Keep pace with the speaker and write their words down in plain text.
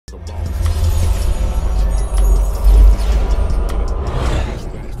Boss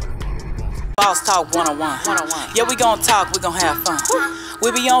Talk 101. Yeah, we gon' talk, we gon' have fun.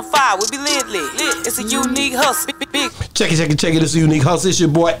 We be on fire, we be lit. It's a unique hustle. Check it. It's a unique hustle. It's your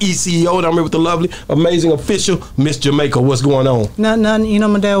boy ECO, and I'm here with the lovely, amazing official Miss Jamaica. What's going on? Nothing. You know,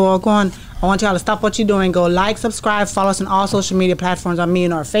 my dad walk on. I want y'all to stop what you're doing. Go like, subscribe, follow us on all social media platforms. I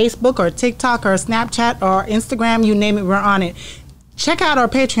mean, our Facebook, or TikTok, or Snapchat, or Instagram. You name it, we're on it. Check out our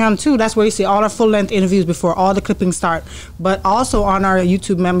Patreon too. That's where you see all our full-length interviews before all the clippings start. But also on our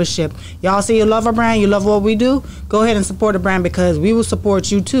YouTube membership. Y'all say you love our brand, you love what we do. Go ahead and support the brand because we will support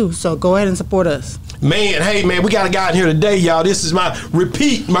you too. So go ahead and support us. Man, hey man, we got a guy in here today, y'all. This is my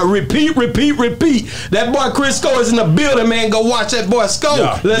repeat. That boy Chris Sco is in the building, man. Go watch that boy Sco.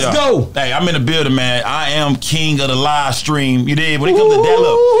 Let's go. Hey, I'm in the building, man. I am king of the live stream. You did. When it comes to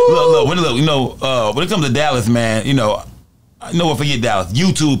Dallas, when it comes to Dallas, man, you know. I never forget Dallas.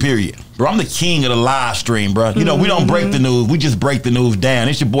 YouTube, period. Bro, I'm the king of the live stream, bro. You know, we don't break the news. We just break the news down.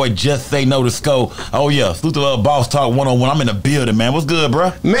 It's your boy Just Say No to Sco. Oh, yeah. Salute to Boss Talk 101. I'm in the building, man. What's good,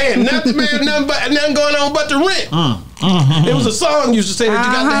 bro? Man, nothing going on but the rent. It was a song used to say that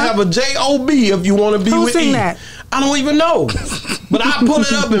you got to have a J-O-B if you want to be with E. That? I don't even know. But I pull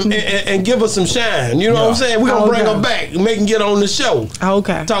it up and give her some shine. You know what I'm saying? We're going to bring her back and make her get on the show.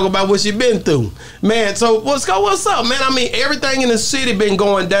 Okay. Talk about what she been through. Man, so what's up, man? I mean, everything in the city been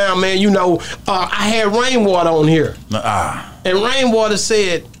going down, man. You know, I had Rainwater on here. And Rainwater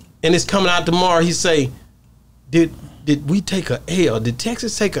said, and it's coming out tomorrow, he say, did we take a L? Did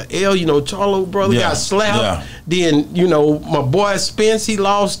Texas take a L? You know, Charlo brother got slapped. Then, you know, my boy Spence, he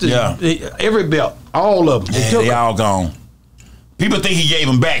lost every belt. All of them. They all gone. People think he gave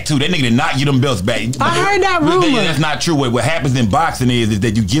them back too. That nigga did not get them belts back. I heard that rumor. That's not true. What happens in boxing is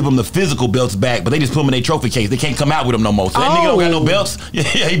that you give them the physical belts back, but they just put them in their trophy case. They can't come out with them no more. So that nigga don't got no belts. Yeah,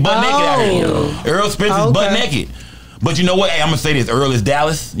 he butt naked out here. Errol Spence is butt naked. But you know what? Hey, I'm gonna say this. Errol is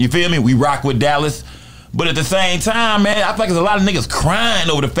Dallas. You feel me? We rock with Dallas. But at the same time, man, I feel like there's a lot of niggas crying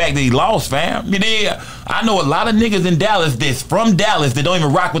over the fact that he lost, fam. I know a lot of niggas in Dallas that's from Dallas that don't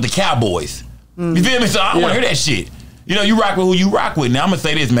even rock with the Cowboys. You feel me? So I don't want to hear that shit. You know, you rock with who you rock with. Now, I'm going to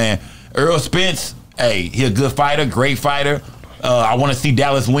say this, man. Errol Spence, hey, he a good fighter, great fighter. I want to see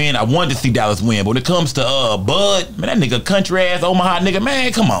Dallas win. I wanted to see Dallas win. But when it comes to Bud, man, that nigga country-ass Omaha nigga,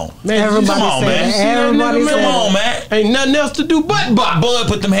 man, come on. Man, come on, man. Ain't nothing else to do but box. Bud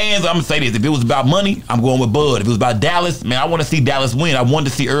put them hands. I'm going to say this. If it was about money, I'm going with Bud. If it was about Dallas, man, I want to see Dallas win. I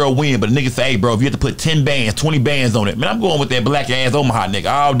wanted to see Errol win. But a nigga say, hey, bro, if you have to put 10 bands, 20 bands on it, man, I'm going with that black-ass Omaha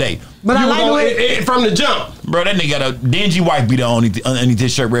nigga all day. But I like the way from the jump. Bro, that nigga got a dingy wife beater on underneath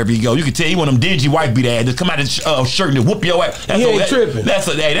his shirt wherever you go. You can tell he one of them dingy wife beater ass. Just come out his shirt and just whoop your ass. He ain't tripping. That's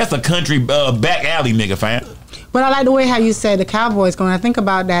a country back alley nigga, fam. But I like the way how you said the Cowboys going. I think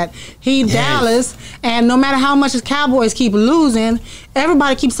about that. Dallas, and no matter how much the Cowboys keep losing,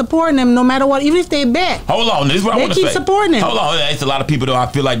 everybody keeps supporting them no matter what, even if they bet. Hold on, this is what I want to say. They keep supporting them. Hold on, it's a lot of people though I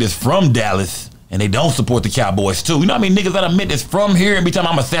feel like that's from Dallas. And they don't support the Cowboys too. You know what I mean? Niggas that admit that's from here and be talking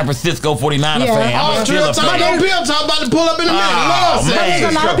I'm a San Francisco 49er fan. I'm about to pull up in a minute.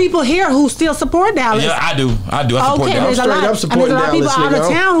 There's a lot of people here who still support Dallas. Yeah, I do. I support Dallas. There's a lot of people out of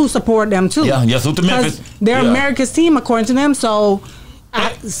town who support them too. Yeah, salute to Memphis. They're America's team according to them, so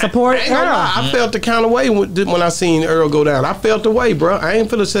I support Errol. I felt the kind of way when I seen Errol go down. I felt the way, bro. I ain't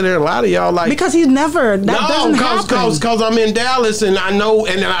finna sit there and lie to y'all like because he's never doesn't happen. Cause I'm in Dallas and I know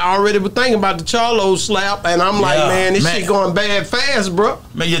and I already was thinking about the Charlo slap and I'm like, man, this shit going bad fast, bro.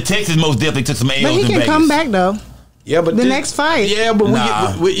 Man, your Texas most definitely took some L's. But he can come back though. Yeah, but the next fight. Yeah, but we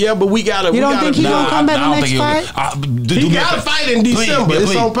gotta. You don't think he's gonna come back the next fight? He gotta fight in December.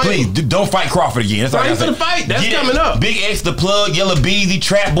 It's on paper. Please, don't fight Crawford again. That's all I gotta say. Fight. That's coming up. Big X the plug, Yellow Beezy,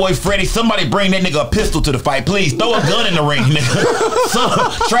 Trap Boy Freddy. Somebody bring that nigga a pistol to the fight, please. Throw a gun in the ring, nigga.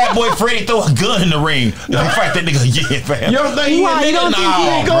 Trap Boy Freddy, throw a gun in the ring. Fight that nigga again, fam. You don't think he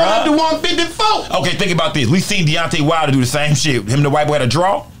ain't going up to 154? Okay, think about this. We seen Deontay Wilder do the same shit. Him and the white boy had a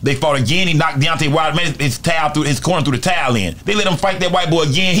draw. They fought again. He knocked Deontay Wilder, man, his corner through the towel in. They let him fight that white boy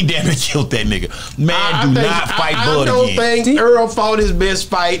again. He damn near killed that nigga. Man, do not fight Bud again. I don't think Errol fought his best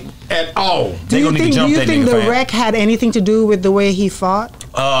fight at all. Do you think the wreck had anything to do with the way he fought?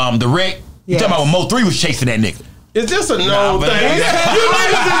 The wreck? You talking about when Mo3 was chasing that nigga? Is this a no thing? I'm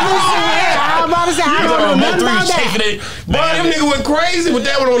about to say, I don't know nothing about that. Boy, them niggas went crazy with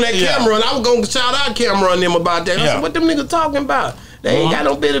that one on that camera, and I was going to shout out camera on them about that. I said, what them niggas talking about? They ain't got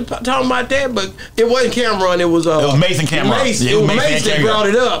no business talking about that, but it wasn't Cameron. It was Mason Cameron. Mason. It was Mason that brought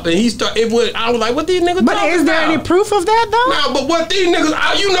it up, and he started. I was like, what these niggas? But is there any proof of that though? No, but what these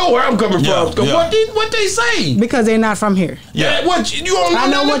niggas? You know where I'm coming from. What they say? Because they're not from here. Yeah. What you don't know? I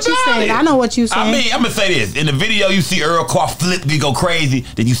know what you're saying. I know what you're saying. I mean, I'm gonna say this. In the video, you see Errol car flip, you go crazy.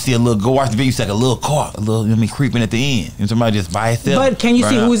 Then you see go watch the video. You see like a little car, creeping at the end. And somebody just by itself. But can you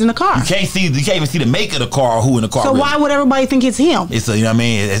see who's in the car? You can't even see the make of the car or who in the car. So why would everybody think it's him? It's a, you know what I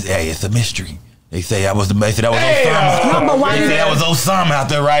mean? It's a mystery. They say that was Osama. No, but why they say that was Osama out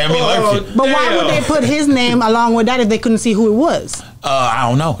there, right? I mean, but why would they put his name along with that if they couldn't see who it was? I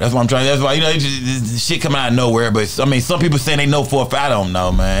don't know. That's what I'm trying. That's why shit coming out of nowhere. But I mean, some people saying they know for a fact. I don't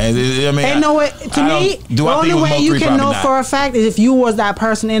know, man. I mean, they know it. To me, the only way you can know for a fact is if you was that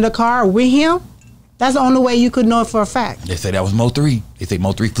person in the car with him. That's the only way you could know it for a fact. They say that was Mo3. They say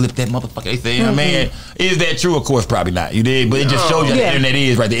Mo3 flipped that motherfucker. They say, man, is that true? Of course, probably not. You did, but it just shows you how the internet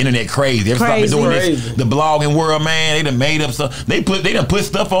is, right? The internet crazy. Everybody doing this. The blogging world, man, they done made up stuff. They done put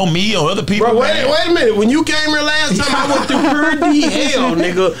stuff on me, on other people. Bro, wait a minute. When you came here last time, I went through pretty hell,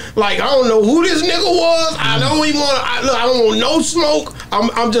 nigga. Like, I don't know who this nigga was. I don't even want to. Look, I don't want no smoke.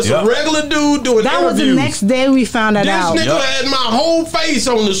 I'm just a regular dude doing that interviews. Was the next day we found that out. This nigga had my whole face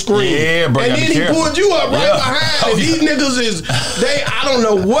on the screen. Yeah, bro. And then he pulled you up right behind. And these niggas I don't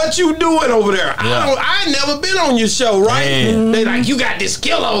know what you doing over there. I ain't never been on your show, right? They like, you got this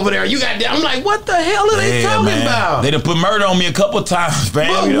skill over there. You got that. I'm like, what the hell are they talking about? They done put murder on me a couple times,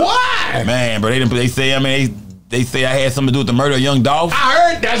 man. But why? Man, bro, they say, I mean, they say I had something to do with the murder of Young Dolph.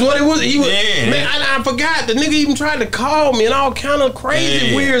 I heard that's what it was. He was man, I forgot. The nigga even tried to call me and all kind of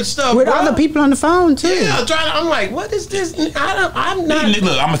crazy weird stuff. With other people on the phone too. Yeah, I'm like, what is this? I'm not.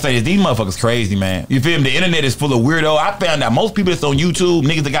 Look, I'm gonna say this. These motherfuckers crazy, man. You feel me? The internet is full of weirdo. I found out most people that's on YouTube,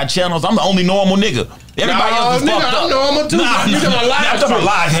 niggas that got channels, I'm the only normal nigga. Everybody else is fucked up. I'm normal too. I'm talking about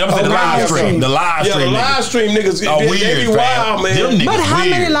live stream. The live stream. Yeah, the live stream niggas are weird. They be wild, man. But how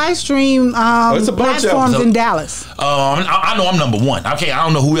many live stream platforms in Dallas? I know I'm number one. Okay, I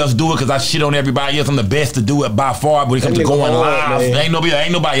don't know who else do it because I shit on everybody else. I'm the best to do it by far. But when it comes to going live, ain't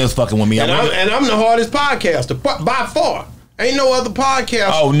nobody else fucking with me. And I'm the hardest podcaster by far. Ain't no other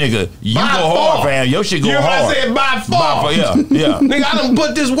podcast. Oh, nigga, you go hard, fam. Your shit go hard. I said by far. Yeah. Nigga, I done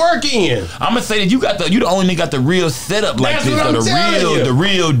put this work in. I'm gonna say that you the only nigga got the real setup like that's this, the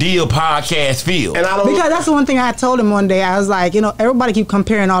real deal podcast feel. And because that's the one thing I told him one day. I was like, everybody keep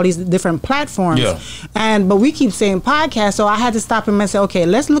comparing all these different platforms, but we keep saying podcast. So I had to stop him and say, okay,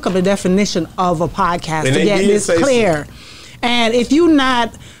 let's look up the definition of a podcast to get this clear. And if you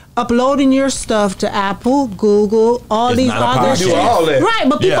not uploading your stuff to Apple, Google, all these other shit. Right,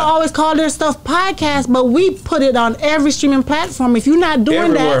 but people always call their stuff podcast, but we put it on every streaming platform. If you're not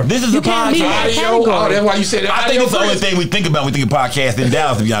doing that, this is you a can't be in that category. That's why you said that. I think it's the only thing we think about when we think of podcast in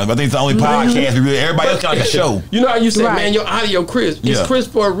Dallas, to be honest. I think it's the only podcast we really, everybody else got like a show. You know how you say, man, your audio crisp. It's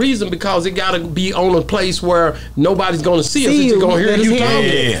crisp for a reason because it got to be on a place where nobody's going to see us. It's going to hear you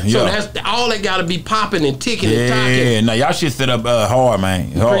talking. So that's all that got to be popping and ticking and talking. Yeah, now y'all shit set up hard,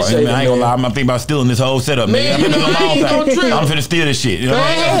 man. Hard. I ain't gonna lie, I'm thinking about stealing this whole setup, man. I'm finna steal this shit. You know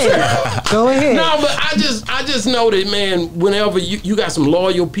Go ahead. No, but I just know that, man, whenever you got some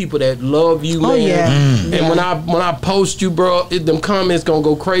loyal people that love you, man. And when I post you, bro, them comments gonna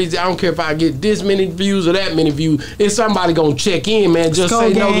go crazy. I don't care if I get this many views or that many views. It's somebody gonna check in, man. Just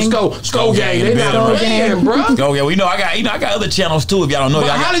say no to Skull Gang. They not playing, bro. Skull Gang. Well, I got other channels too. If y'all don't know,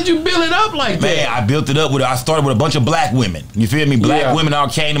 how did you build it up like that? Man, I built it up I started with a bunch of black women. You feel me? Black women all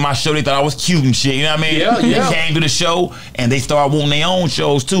came to my show. They thought I was cute and shit. You know what I mean? They came to the show and they started wanting their own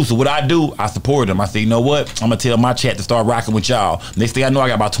shows too. So what I do, I support them. I say, you know what? I'm gonna tell my chat to start rocking with y'all. Next thing I know, I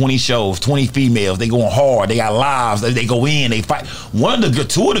got about 20 shows, 20 females. They going hard. They got lives. They go in. They fight. Two of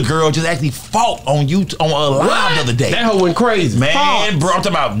the girls just actually fought on YouTube on a live the other day. That hoe went crazy, man. Bro, I'm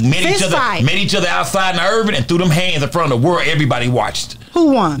talking about met each other outside in the urban and threw them hands in front of the world. Everybody watched.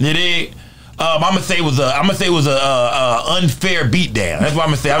 Who won? You dig? I'm gonna say it was a unfair beatdown. That's what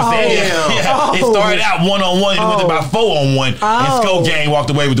I'm gonna say. It started out 1-on-1 and it went about 4-on-1, and Skull Gang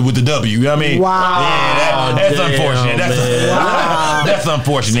walked away with the W. You know what I mean? Wow. Yeah, that's unfortunate. That's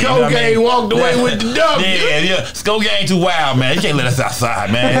unfortunate. Skull Gang walked away with the W. Yeah. Skull Gang too wild, man. You can't let us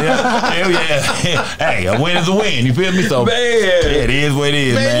outside, man. Hey, a win is a win. You feel me? So man, it is what it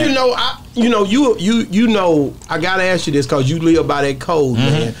is, man. You know, I gotta ask you this because you live by that code,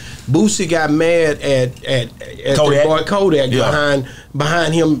 man. Boosie got mad at the boy Kodak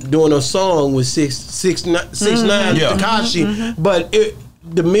behind him doing a song with 6ix9ine Tekashi, but the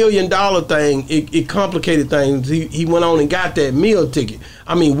 $1 million thing it complicated things. He went on and got that meal ticket.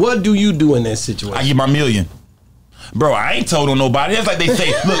 I mean, what do you do in that situation? I get my million. Bro, I ain't told on nobody. That's like they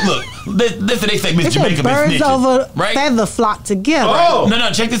say, look. This they say Miss Jamaica been snitching. Birds over right? feather flock together. Oh.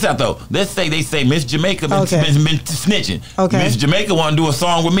 No, check this out though. Let's say they say Miss Jamaica been snitching. Okay. Miss Jamaica want to do a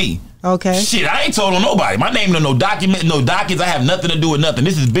song with me. Okay. Shit, I ain't told on nobody. My name no document, no documents. I have nothing to do with nothing.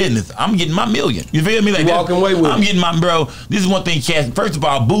 This is business. I'm getting my million. You feel me? Like walking away with I'm getting my bro. This is one thing, Cass. First of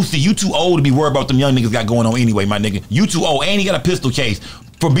all, Boosie, you too old to be worried about them young niggas got going on anyway, my nigga. You too old. And he got a pistol case.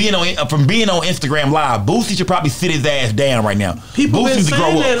 From being on Instagram Live, Boosie should probably sit his ass down right now. People Boosie been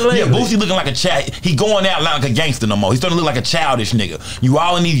saying that lately. Yeah, Boosie looking like a child. He going out like a gangster no more. He's starting to look like a childish nigga. You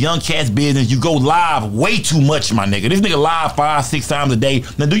all in these young cats' business. You go live way too much, my nigga. This nigga live 5-6 times a day.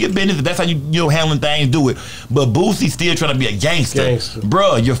 Now do your business. If that's how you handling things, do it. But Boosie still trying to be a gangster.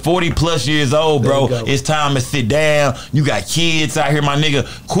 Bro, you're 40 plus years old, bro. It's time to sit down. You got kids out here, my nigga.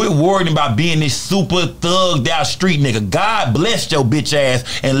 Quit worrying about being this super thugged out street nigga. God bless your bitch ass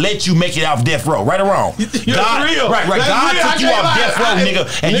and let you make it off death row, right or wrong. God, real. Right. That's God real. took you off death row,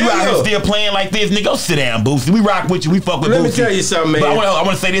 nigga, and you out here still playing like this, nigga. Go sit down, Boosie. We rock with you. We fuck with Boosie. Let me tell you something, man. But I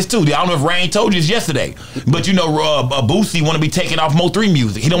want to say this too. I don't know if Rain told you this yesterday, but you know, Boosie want to be taken off Mo3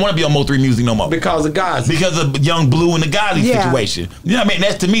 music. He don't want to be on Mo3 music no more because of Gazi. Because of Young Blue and the Gazi situation. You know what I mean?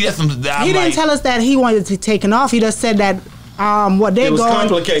 That's to me. That's some. He didn't tell us that he wanted to be taken off. He just said that. What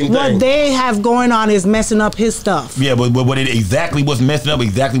they have going on is messing up his stuff. Yeah, but what it exactly what's messing up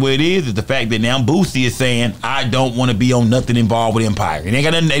exactly what it is the fact that now Boosie is saying I don't want to be on nothing involved with Empire. It ain't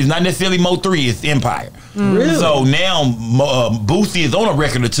got nothing. It's not necessarily Mo3. It's Empire. Really? So now Boosie is on a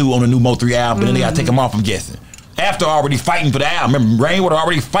record or two on the new Mo3 album, and then they gotta take him off. I'm guessing after already fighting for the album. Remember, Rainwater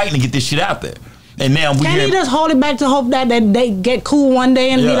already fighting to get this shit out there. And now can he just hold it back to hope that they get cool one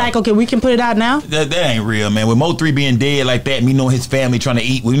day and be like, okay, we can put it out now? That ain't real, man. With Mo3 being dead like that, me knowing his family trying to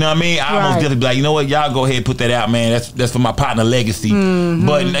eat, you know what I mean? I almost definitely be like, you know what, y'all go ahead and put that out, man. That's for my partner legacy. But you know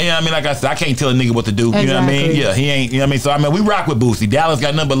what I mean, like I said, I can't tell a nigga what to do. You know what I mean? Yeah, he ain't. You know what I mean? So I mean, we rock with Boosie. Dallas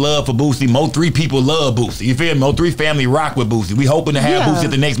got nothing but love for Boosie. Mo3 people love Boosie. You feel me? Mo3 family rock with Boosie. We hoping to have Boosie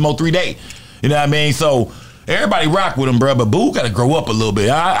at the next Mo3 day. You know what I mean? So. Everybody rock with him, bro, but Boo got to grow up a little bit.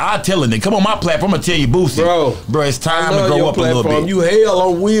 I tell him, come on my platform, I'm going to tell you, Boosie. Bro, it's time to grow up a little bit. You hell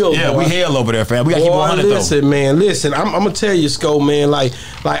on wheels, yeah, boy. We hell over there, fam. We got to keep 100 listen, man, listen. I'm going to tell you, Sco, man, like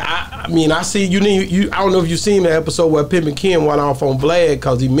I mean, I see you. I don't know if you seen the episode where Pimp and Ken went off on Vlad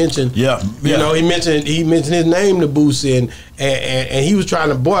because he mentioned, you know, he mentioned his name to Boosie and he was trying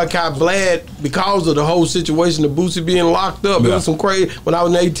to boycott Vlad because of the whole situation of Boosie being locked up. It was some crazy when I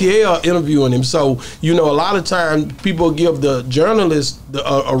was in ATL interviewing him. So, you know, a lot of times people give the journalists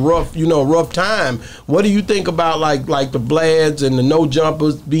a rough time. What do you think about like the Vlads and the No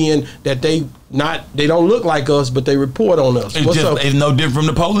Jumpers being that they don't look like us, but they report on us? It's no different from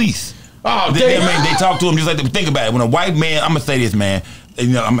the police. Oh, they talk to him just like they think about it. When a white man, I'm gonna say this, man.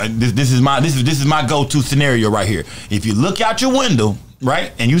 You know, this is my go-to scenario right here. If you look out your window,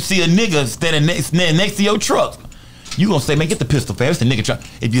 right, and you see a nigga standing next to your truck, you gonna say, man, get the pistol, fam. It's the nigga truck.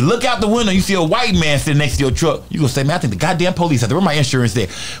 If you look out the window, you see a white man sitting next to your truck, you gonna say, man, I think the goddamn police out there. Where my insurance there?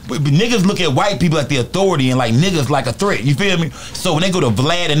 But niggas look at white people like the authority and like niggas like a threat. You feel me? So when they go to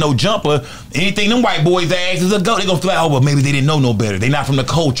Vlad and No Jumper, anything them white boys ask is a go. They gonna feel like, oh, well, maybe they didn't know no better. They not from the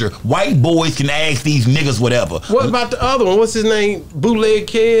culture. White boys can ask these niggas whatever. What about the other one? What's his name? Bootleg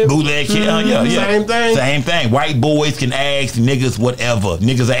Kid? Bootleg Kid, yeah. Same thing? Same thing. White boys can ask niggas whatever.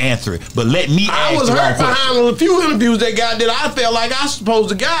 Niggas will answer it. But let me ask I was hurt behind a few interviews they got that I felt like I supposed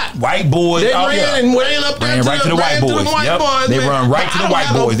to got. White boys. They ran up there right to the white boys. They run right to the white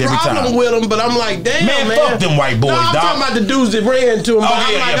boys every time. I don't with them, but I'm like, damn, man. Fuck them white boys, I'm talking about the dudes that ran to them.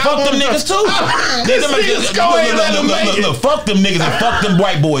 Fuck them niggas too. Look, fuck them niggas and fuck them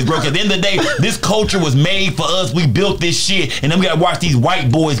white boys, bro. Cause at the end of the day, this culture was made for us. We built this shit, and then we gotta watch these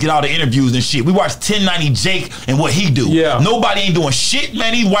white boys get all the interviews and shit. We watched 1090 Jake and what he do. Yeah. Nobody ain't doing shit,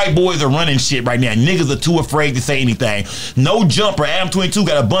 man. These white boys are running shit right now. Niggas are too afraid to say anything. No Jumper, Adam 22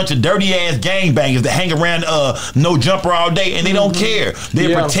 got a bunch of dirty ass gangbangers that hang around No Jumper all day and they don't care.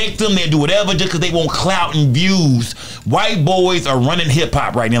 They protect them, they do whatever just because they want clout and views. White boys are running hip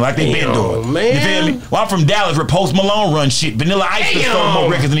hop right now like they've been doing. Man. You feel me? Well, I'm from Dallas where Post Malone run shit. Vanilla Ice is throwing more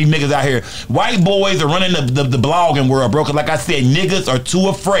records than these niggas out here. White boys are running the blogging world, bro. Cause like I said, niggas are too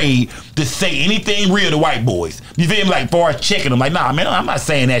afraid to say anything real to white boys. You feel me? Like far as checking them, like, nah, man, I'm not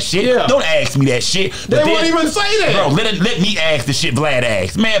saying that shit. Don't ask me that shit. They won't even say that. Bro, let me ask the shit Vlad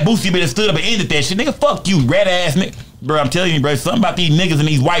asked. Man, Boosie better stood up and ended that shit. Nigga, fuck you, rat ass nigga. Bro, I'm telling you, bro, something about these niggas and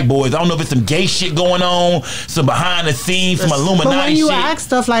these white boys. I don't know if it's some gay shit going on, some behind the scenes, some Illuminati shit. But when you ask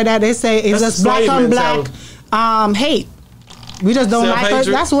stuff like that, they say it's just black on black hate. We just don't like her.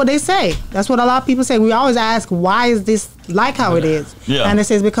 That's what they say. That's what a lot of people say. We always ask, why is this like how it is? And it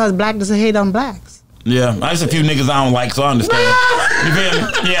says because black doesn't hate on blacks. Yeah, there's a few niggas I don't like, so I understand. You feel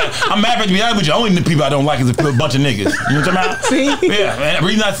me? Yeah, I'm mad, to be honest with you. Only the people I don't like is a bunch of niggas. You know what I'm talking about? See? Yeah, and the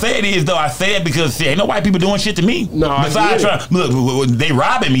reason I say it is, though, I say it because, ain't no white people doing shit to me. No, besides look, they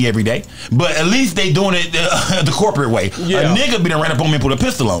robbing me every day, but at least they doing it the corporate way. Yeah. A nigga be done ran up on me and put a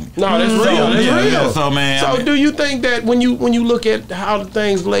pistol on me. No, that's real. That's real. Yeah, so, man. So, do you think that when you look at how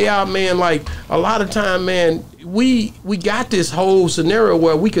things lay out, man, like a lot of time, man, we got this whole scenario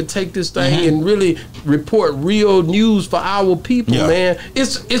where we could take this thing and really report real news for our people, man.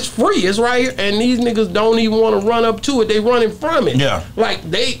 It's free. It's right here, and these niggas don't even want to run up to it. They running from it. Yeah, like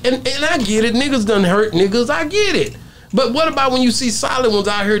they and I get it. Niggas done hurt niggas. I get it. But what about when you see solid ones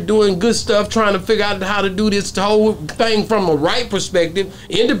out here doing good stuff, trying to figure out how to do this whole thing from a right perspective,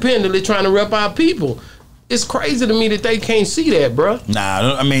 independently, trying to rep our people? It's crazy to me that they can't see that, bruh.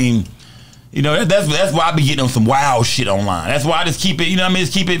 Nah, I mean, you know, that's why I be getting on some wild shit online. That's why I just keep it, you know what I mean?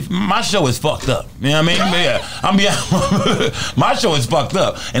 Just keep it. My show is fucked up. You know what I mean? Yeah, my show is fucked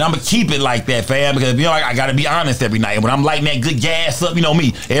up, and I'm gonna keep it like that, fam. Because you know I gotta be honest every night. And when I'm lighting that good gas up, you know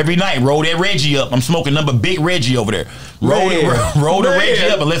me, every night roll that Reggie up. I'm smoking number big Reggie over there. Roll the Reggie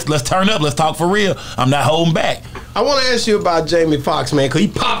up, and let's turn up. Let's talk for real. I'm not holding back. I want to ask you about Jamie Foxx, man, because he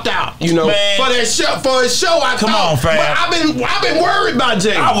popped out, you know, for his show. Come on, fam. But I've been worried about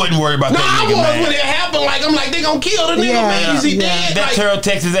Jamie. I wasn't worried about that nigga, man. When it happened, like I'm like they gonna kill the nigga, man. Is he dead? That Terrell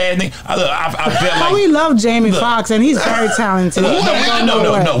Texas ass nigga. I felt like we love Jamie Foxx, and he's very talented. No, we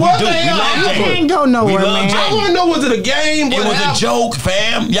do. He can't go nowhere, man. I want to know, was it a game? It was a joke,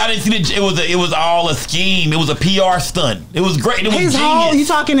 fam. Y'all didn't see it was all a scheme. It was a PR stunt. It was great. It was genius. You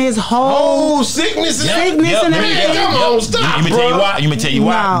talking his whole sickness and everything? Come on, stop. Let me tell you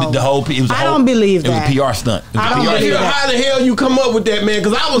why. The whole it was. I don't believe that. It was a PR stunt. I don't believe that. How the hell you come up with that, man?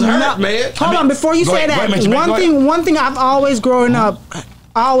 Because I was hurt, man. Hold on, before you say that, one thing I've always growing up,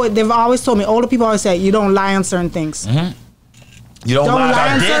 they've always told me, older people always say, you don't lie on certain things. You don't lie on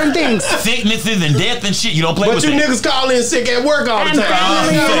about certain things. Sicknesses and death and shit. You don't play with it. But you niggas call in sick at work all the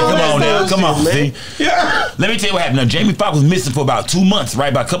time. Come on, man. Yeah. Let me tell you what happened. Now, Jamie Foxx was missing for about 2 months,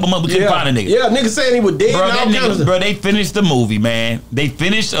 right? About a couple months, we couldn't find a nigga. Yeah, niggas saying he was dead. Bro, they finished the movie, man. They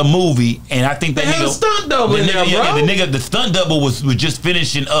finished a movie, and I think that nigga... the stunt double in there, bro. The stunt double was just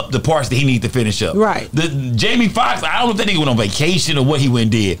finishing up the parts that he needed to finish up. Right. Jamie Foxx, I don't know if that nigga went on vacation or what he went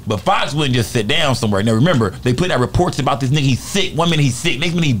and did, but Fox wouldn't just sit down somewhere. Now, remember, they put out reports about this nigga. He's sick. 1 minute he's sick.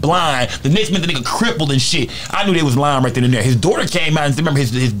 Next minute he's blind. The next minute the nigga crippled and shit. I knew they was lying right then and there. His daughter came out and remember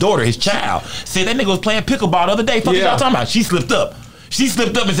his daughter, his child, said that nigga was playing pickleball the other day. Fuck y'all talking about? She slipped up. She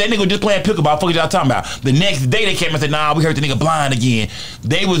slipped up and said that nigga was just playing pickleball. Fuck y'all talking about? The next day they came and said, nah, we heard the nigga blind again.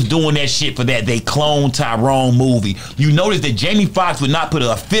 They was doing that shit for that. They cloned Tyrone movie. You notice that Jamie Foxx would not put an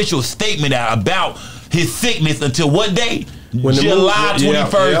official statement out about his sickness until what day? July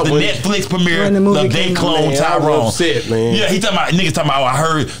 21st, the Netflix premiere of They Clone Tyrone. Upset, man. Yeah, niggas talking about, I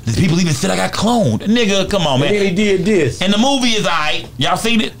heard the people even said I got cloned. Nigga, come on, man. And he did this. And the movie is alright. Y'all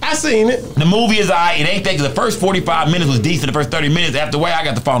seen it? I seen it. The movie is alright. It ain't that, because the first 45 minutes was decent. The first 30 minutes, after a while, I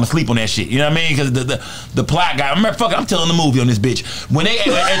got to fall asleep on that shit. You know what I mean? Because the plot guy, I'm telling the movie on this bitch. When they,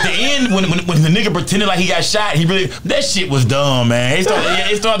 at the end, when the nigga pretended like he got shot, that shit was dumb, man. It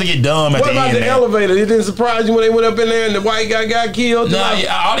started to get dumb at the end. What about the elevator? It didn't surprise you when they went up in there and the white guy got killed? Nah,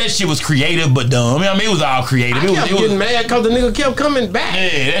 all that shit was creative but dumb. I mean, it was all creative. I kept getting mad because the nigga kept coming back.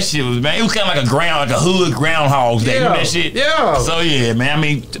 Yeah, that shit was, man. It was kind of like a hood Groundhog's Day. Remember that shit? Yeah. So yeah, man. I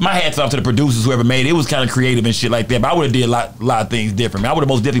mean, my hats off to the producers, whoever made it. It was kind of creative and shit like that. But I would have did a lot of things different. Man, I would have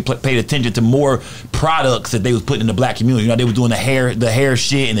most definitely paid attention to more products that they was putting in the black community. You know, they was doing the hair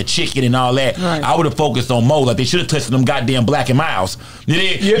shit and the chicken and all that. Right. I would have focused on Mo. Like they should have touched them goddamn Black and Miles. Yeah,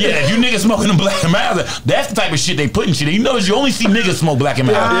 if you niggas smoking them Black and Miles, that's the type of shit they putting shit. You notice you only see niggas smoke Black and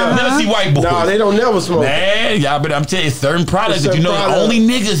Miles. You never see white boys. No, they don't never smoke. Man, y'all, but I'm telling you, certain products that you know only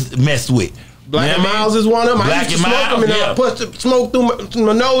niggas mess with. Black and Miles is one of them. I used to smoke them and I push the smoke through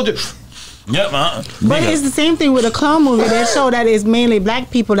my nose. Yep, But it's the same thing with a clone movie. That show that is mainly black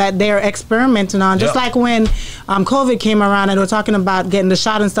people that they're experimenting on. Just like when COVID came around and they were talking about getting the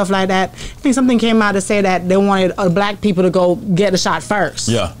shot and stuff like that. I think something came out to say that they wanted black people to go get the shot first.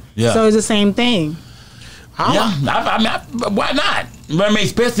 Yeah. So it's the same thing. Yeah, why not? I mean,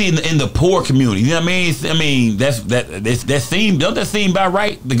 especially in the poor community. You know what I mean? That seem about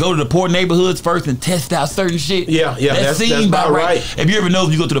right to go to the poor neighborhoods first and test out certain shit. Yeah, that seems about right. If you ever know,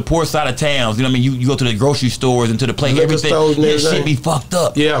 you go to the poor side of towns. You know what I mean? You go to the grocery stores and to the place, everything. That shit be fucked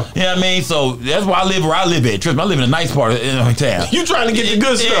up. Yeah, you know what I mean? So that's why I live where I live at. Trust me, I live in a nice part of town. You trying to get the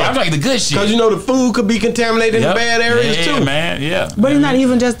good stuff? I'm trying to get the good shit because you know the food could be contaminated in bad areas too. Man. Yeah, but it's not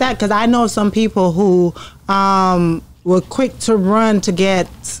even just that, because I know some people who were quick to run to get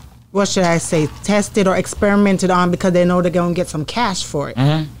what should I say, tested or experimented on because they know they're gonna get some cash for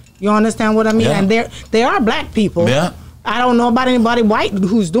it. You understand what I mean? And they are black people. Yeah. I don't know about anybody white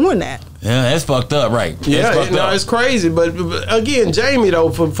who's doing that. Yeah, that's fucked up, right? Yeah, it's crazy. But again, Jamie though,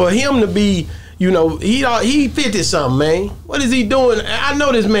 for him to be, you know, he 50 something, man. What is he doing? I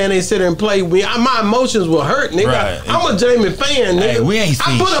know this man ain't sit there and play with me. My emotions will hurt, nigga. Right. I'm a Jamie fan, nigga. Hey, we ain't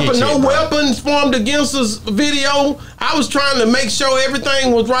seen I put up shit a no yet, weapons formed against us video. I was trying to make sure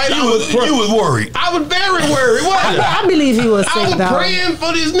everything was right. You was worried. I was very worried. I believe he was sick, I was though. praying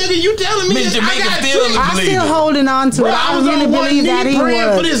for this nigga. You telling me this? I'm still holding on to it. I really believe that he praying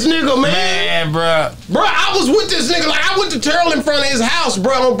was. for this nigga, man. Bro, I was with this nigga. Like, I went to Terrell in front of his house,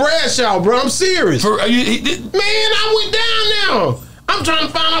 bro, on Bradshaw, bro. I'm serious. Man, I went down now. I'm trying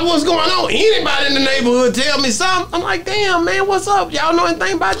to find out what's going on. Anybody in the neighborhood tell me something. I'm like, damn, man, what's up? Y'all know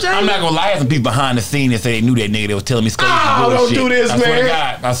anything about Jamie? I'm not gonna lie. Some people behind the scene that say they knew that nigga. They was telling me straight. Oh, don't do this, man. I swear to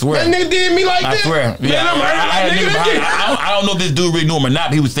God. I swear. That nigga did me like that. I swear. Man, Yeah, I don't know if this dude really knew him or not.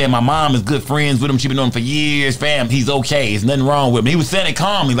 But he was saying my mom is good friends with him. She been knowing him for years. Fam, he's okay. There's nothing wrong with him. He was saying it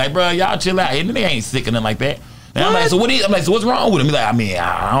calmly, like, bro, y'all chill out. And they ain't sick or nothing like that. And I'm like, so what's wrong with him? He's like, I mean,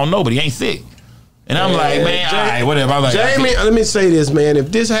 I don't know, but he ain't sick. And I'm like, man, all right, whatever. I'm like, Jamie, let me say this, man.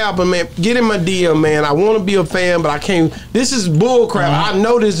 If this happened, man, get in my DM, man. I want to be a fan, but I can't. This is bull crap. I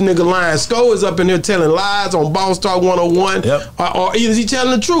know this nigga lying. Sko is up in here telling lies on Boss Talk 101. Yep. Or either he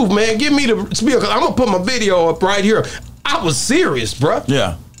telling the truth, man. Give me the spiel, because I'm going to put my video up right here. I was serious, bro.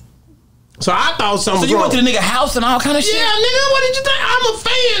 Yeah. So I thought something. So you wrong. went to the nigga house and all kind of shit? Yeah, nigga, what did you think? I'm a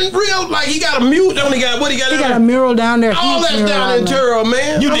fan, real. Like, he got a mute. He got a mural down there. All that's down in Terrell,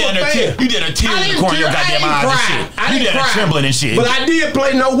 man. You did a tear in the corner of your goddamn eyes and shit. You did a trembling and shit. But I did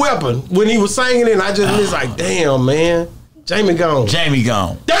play No Weapon when he was singing it, and I just was like, damn, man. Jamie gone.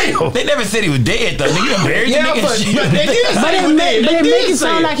 Damn. They never said he was dead though. Nigga, you buried the nigga. But they did say he was dead. But it make it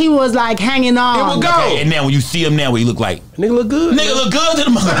sound like he was like hanging on. It was gone. Okay, and now when you see him now, what he look like? Nigga look good. Nigga look good to the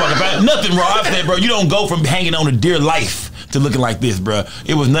motherfucker. Nothing wrong. I said, bro, you don't go from hanging on a dear life to looking like this, bro.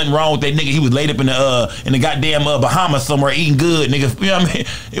 It was nothing wrong with that nigga. He was laid up in the goddamn Bahamas somewhere eating good, nigga. You know what I mean?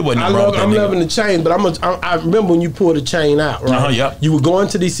 It wasn't nothing wrong with that I'm nigga. loving the chain, but I remember when you pulled the chain out, right? Yep. You were going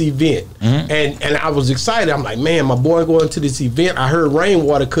to this event, and I was excited. I'm like, man, my boy going to this event. I heard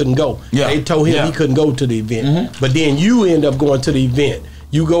Rainwater couldn't go. Yeah. They told him he couldn't go to the event. But then you end up going to the event.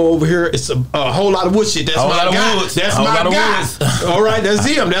 You go over here, it's a whole lot of wood shit. That's my guy. That's my guy. All right, that's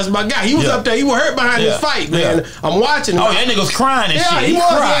him. That's my guy. He was up there. He was hurt behind this fight, man. I'm watching him. Oh, that nigga was crying and shit. Yeah, he was.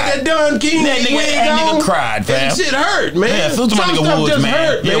 Cried. That Don King. That nigga cried, fam. That shit hurt, man. Yeah, salute to my nigga Woods, man.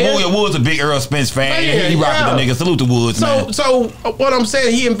 Hurt, yeah, Woods a big Errol Spence fan. He rocking the nigga. Salute to Woods, man. So what I'm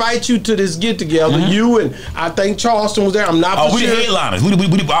saying, he invites you to this get together. You and I think Charleston was there. I'm not. Oh, we the headliners. We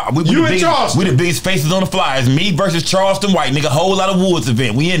the biggest faces on the flyers. Me versus Charleston White, nigga. Whole lot of Woods event.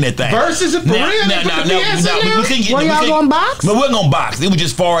 We in that thing. Versus it for real? We couldn't get. Were y'all gonna box? No, we wasn't gonna box. It was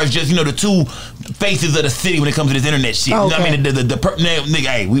just far as just the two faces of the city when it comes to this internet shit. Okay. You know what I mean? Nigga,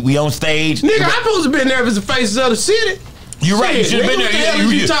 hey, we on stage. Nigga, I'm supposed to be there as the faces of the city. You're right. You should have been there.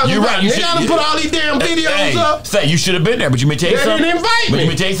 You're right. They gotta put all these damn videos up. Say you should have been there, but you may tell you something. They didn't invite me. But you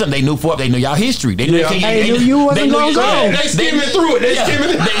may tell you something. They know y'all history. They knew you wasn't gonna go. They skimming through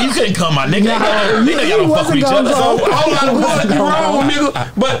it. You couldn't come, my nigga. They know y'all don't fuck with each other. So a whole lot of wood wrong,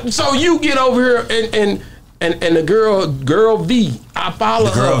 nigga. But so you get over here and the girl V, I follow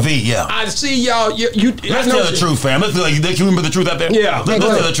her. Girl V, yeah. I see y'all. Let's tell the truth, fam. Let's you remember the truth out there? Yeah. Let's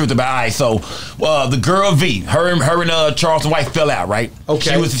tell the truth about. All right, so the girl V, her and Charleston White fell out, right?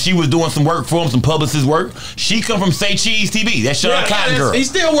 Okay. She was doing some work for him, some publicist work. She come from Say Cheese TV. That's Sean Cotton girl. He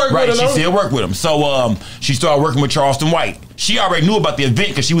still work with her. Right, she still work with him. So she started working with Charleston White. She already knew about the event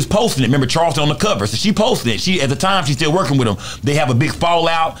because she was posting it. Remember Charleston on the cover, so she posted it. At the time, she's still working with him. They have a big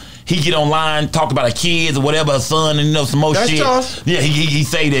fallout. He get online, talk about her kids or whatever, her son, and some more shit. Charles. Yeah, he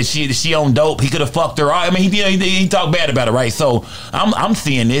say that she on dope. He could have fucked her. I mean, he talked bad about her, right? So I'm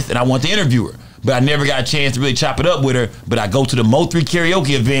seeing this, and I want to interview her, but I never got a chance to really chop it up with her. But I go to the Mo3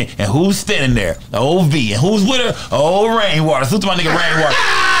 karaoke event, and who's standing there? The old V, and who's with her? Oh, Rainwater. So to my nigga Rainwater.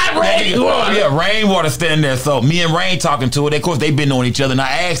 Rainwater. Yeah, Rainwater standing there. So me and Rain talking to her. Of course, they been knowing each other, and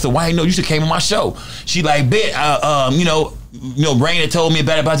I asked her, why you should came on my show. She like, bet, Rain had told me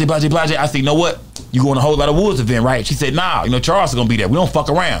about it, blah, blah. I said, you know what? You going to a whole lot of Woods event, right? She said, nah, Charles is going to be there. We don't fuck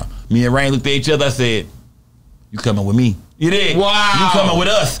around. Me and Rain looked at each other. I said, you coming with me? You did. Wow. You coming with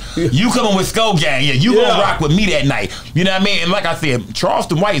us. You coming with Skull Gang. Yeah, you gonna rock with me that night. You know what I mean? And like I said,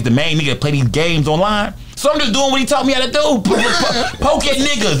 Charleston White is the main nigga that play these games online. So I'm just doing what he taught me how to do. Poke at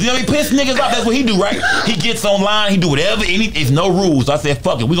niggas. You know what I mean? Piss niggas off. That's what he do, right? He gets online. He do whatever. It's no rules. So I said,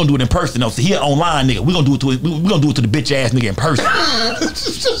 fuck it. We gonna do it in person though. So he an online nigga. We gonna do it to the bitch ass nigga in person.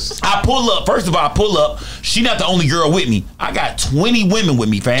 I pull up. First of all, I pull up. She not the only girl with me. I got 20 women with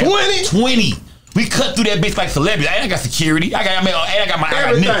me, fam. 20. We cut through that bitch like celebrities. I got security. I got man,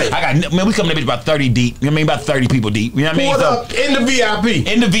 we come in that bitch about 30 deep. You know what I mean? About 30 people deep. You know what I mean? Pulled up in the VIP.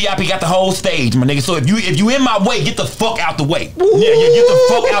 In the VIP, got the whole stage, my nigga. So if you in my way, get the fuck out the way. Yeah, get the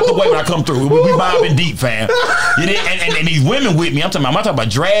fuck out the way when I come through. We mobbing deep, fam. And these women with me, I'm talking about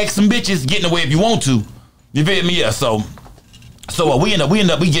drag some bitches, get in the way if you want to. You feel me? Yeah, so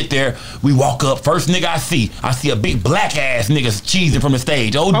we get there, we walk up, first nigga I see a big black ass nigga cheesing from the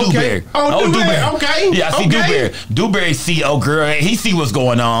stage. Dewberry. Okay. Yeah, I see Dewberry. Dewberry see girl, he see what's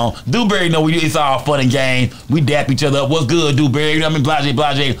going on. Dewberry know it's all fun and game. We dap each other up. What's good, Dewberry? You know what I mean?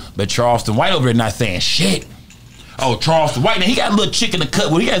 Blase. But Charleston White over there not saying shit. Oh, Charleston White. Now he got a little chick in the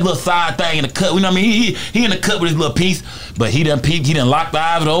cut. He got a little side thing in the cut. You know what I mean? He in the cut with his little piece, but he done peeped. He done locked the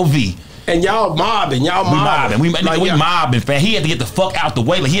eyes with OV. And y'all mobbing. We mobbing, fam. He had to get the fuck out the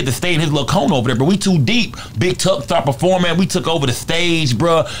way. Like, he had to stay in his little cone over there, but we too deep. Big Tuck start performing. We took over the stage,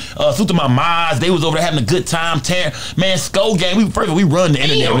 bro. Suit my minds. They was over there having a good time. Man, Skull Gang. We run the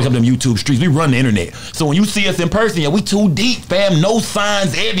internet when it comes to them YouTube streets. We run the internet. So when you see us in person, yeah, we too deep, fam. No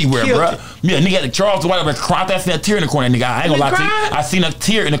signs everywhere, bro. Yeah, nigga had the Charleston White over there crying. I seen a tear in the corner of that nigga eye. I ain't gonna lie to you. I seen a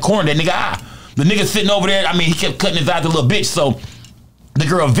tear in the corner of that nigga eye. The nigga sitting over there, I mean, he kept cutting his eyes, the little bitch, so the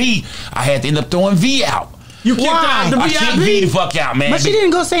girl V, I had to end up throwing V out. You kicked out the VIP? I kicked V the fuck out, man. But she didn't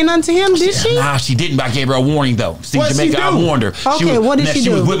go say nothing to him, did she? Nah, she didn't, but I gave her a warning, though. See, What'd Jamaica, she do? I warned her. Okay, what did she do? She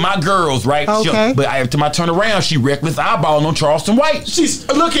was with my girls, right? Okay. But to my turn around, she reckless eyeballing on Charleston White. She's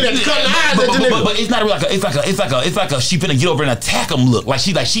looking at the cutting eyes at the nigga. But it's not like a she finna get over and attack him look. Like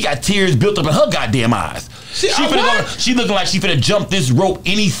she got tears built up in her goddamn eyes. She looking like she finna jump this rope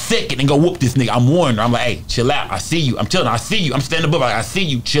any second and go whoop this nigga. I'm warning her. I'm like, hey, chill out. I see you. I'm telling her, I see you. I'm standing above her. I see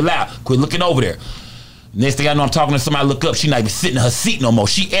you. Chill out. Quit looking over there. Next thing I know, I'm talking to somebody. I look up. She not even sitting in her seat no more.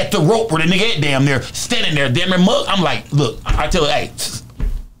 She at the rope where the nigga at damn there, standing there, damn near mug. I'm like, look. I tell her, hey,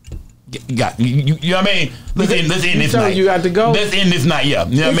 you know what I mean? Let's end this night. You got to go. Let's end this night, yeah.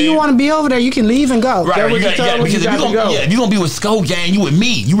 You know what I mean? If you want to be over there, you can leave and go. Right, because if you're gonna be with Skull Gang, you with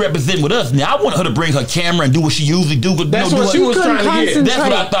me. You represent with us. Now I want her to bring her camera and do what she usually do. That's what she was trying to get. That's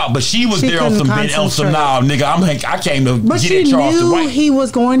what I thought. But she was there on some nah, nigga. I came to get at Charleston White. But she knew he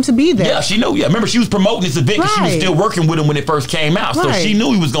was going to be there. Yeah, she knew. Yeah, remember she was promoting this event because she was still working with him when it first came out. So she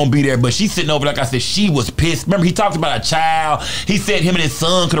knew he was gonna be there. But she's sitting over, like I said, she was pissed. Remember he talked about a child. He said him and his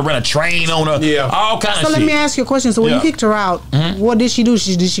son could have run a train on her. Yeah. All kind of shit. So let me ask you a question. So when you kicked her out, what did she do?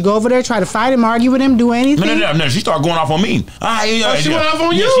 Did she go over there, try to fight him, argue with him, do anything? No. She started going off on me. She went off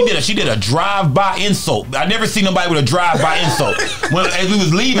on you? She did a drive-by insult. I never seen nobody with a drive-by insult. As we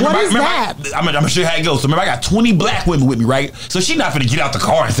was leaving, what is that? I'm gonna show you how it goes. So remember, I got 20 black women with me, right? So she's not finna get out the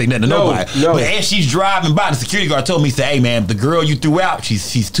car and say nothing to nobody. But as she's driving by, the security guard told me, say, hey man, the girl you threw out,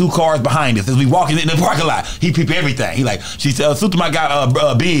 she's 2 cars behind us. As we walking in the parking lot, he peeped everything. He like, she said, to my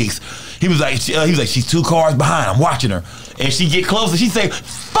guy Biggs. He was like, she's 2 cars behind. I'm watching her, and she get closer. She say,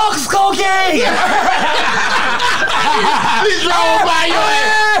 "Fuck Skull Gang." She drove by your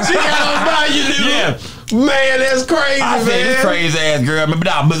ass. She got by you, dude. Yeah. Man, that's crazy, I said, this crazy ass girl.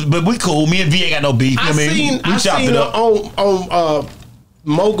 But we cool. Me and V ain't got no beef. I seen her on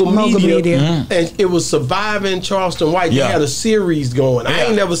Mogul Media. And it was Surviving Charleston White. They had a series going. I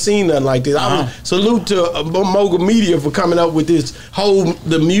ain't never seen nothing like this. I was salute to Mogul Media for coming up with this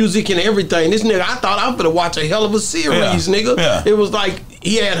the music and everything. This nigga, I thought I'm gonna watch a hell of a series, nigga. Yeah. It was like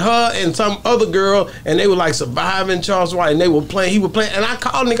he had her and some other girl, and they were like Surviving Charleston White, and they were playing. He was playing, and I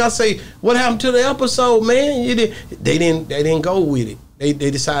called nigga. I say, "What happened to the episode, man? They didn't go with it. They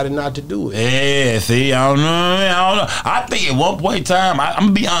decided not to do it." Yeah, see, I don't know. I think at one point in time, I'm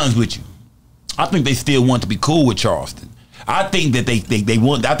gonna be honest with you. I think they still want to be cool with Charleston. I think that they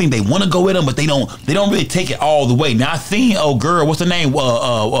want. I think they want to go with him, but they don't really take it all the way. Now I seen girl, what's her name?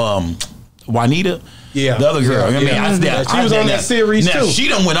 Juanita. Yeah, the other girl. She was on that series too. She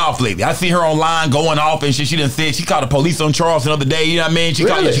done went off lately. I see her online going off and shit. She done said she called the police on Charleston the other day. You know what I mean? She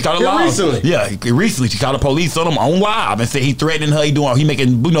called a live. Recently. Yeah, recently she called the police on him on live and said he threatening her. He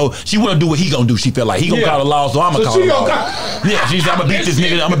making she want to do what he gonna do. She felt like he gonna call the law, so I'm gonna call the law. Yeah, she's I'm gonna beat this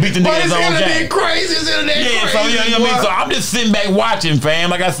nigga. I'm gonna beat the nigga in his own game. Crazy, so you know what I mean. So I'm just sitting back watching,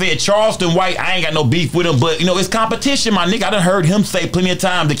 fam. Like I said, Charleston White, I ain't got no beef with him, but it's competition, my nigga. I done heard him say plenty of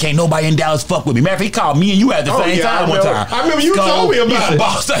times that can't nobody in Dallas fuck with me. Matter of fact, called me and you at the same time one time. I remember you told me about it.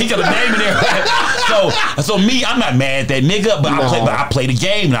 Boss, he got a name in there. So me, I'm not mad at that nigga, but I play the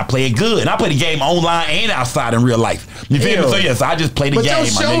game and I play it good. And I play the game online and outside in real life. You feel me? So yes, I just play the game. But your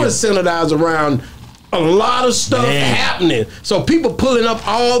show is centered around a lot of stuff happening. So people pulling up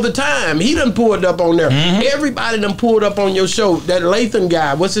all the time. He done pulled up on there. Everybody done pulled up on your show. That Lathan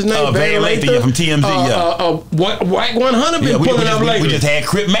guy, what's his name? Van Lathan from TMZ. Wack 100 been pulling up lately. We just had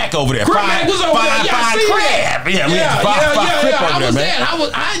Crip Mac over there. Crip Mac was over there. Yeah, Crip. I was there.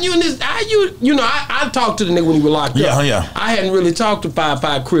 I talked to the nigga when he was locked up. I hadn't really talked to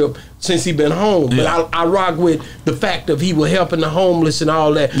 5 Crip since he been home, but I rock with the fact of he was helping the homeless and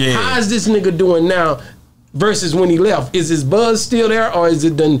all that. How is this nigga doing now versus when he left? Is his buzz still there, or is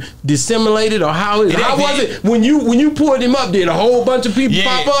it done disseminated, or how was it when you pulled him up? Did a whole bunch of people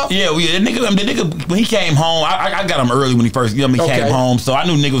pop up? Yeah. The nigga when he came home, I got him early when he first came home, so I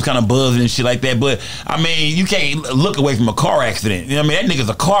knew nigga was kind of buzzing and shit like that. But I mean, you can't look away from a car accident. You know what I mean? That nigga's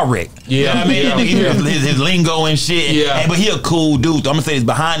a car wreck. You know what I mean? His lingo and shit. But he a cool dude. So I'm gonna say this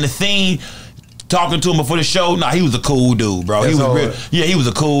behind the scene. Talking to him before the show, he was a cool dude, bro. He was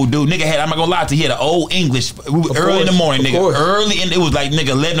a cool dude. Nigga I'm not gonna lie to you, he had an old English early in the morning, nigga. It was like nigga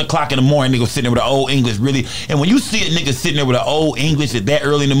 11 o'clock in the morning, nigga was sitting there with an old English, really. And when you see a nigga sitting there with an old English at that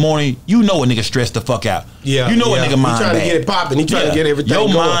early in the morning, you know a nigga stressed the fuck out. You know a nigga mind he trying to get it popping. He trying to get everything Your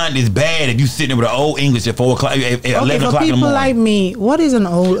going. mind is bad if you sitting there with an old English at 4 o'clock, at 11 o'clock in the morning. For people like me, what is an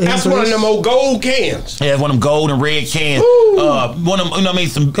old English? That's one of them old gold cans. Yeah, one of them gold and red cans. One of them, you know what I mean?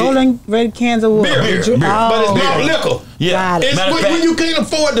 Some gold and red cans of what? Beer. But it's malt liquor. Yeah. It's when you can't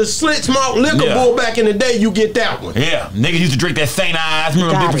afford the Slits malt liquor bull back in the day, you get that one. Yeah. Niggas used to drink that St. Ives.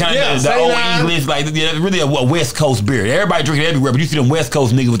 Remember different kind of the old English, like really a West Coast beer. Everybody drink it everywhere, but you see them West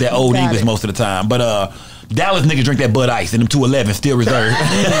Coast niggas with that old English most of the time. But Dallas niggas drink that Bud Ice and them 211 still reserved.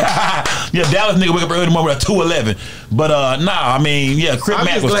 Dallas nigga wake up early in the morning with a 211. But Crip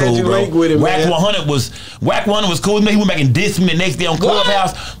Mac was cool, bro. Wack 100 was cool. He went back and dissed me the next day on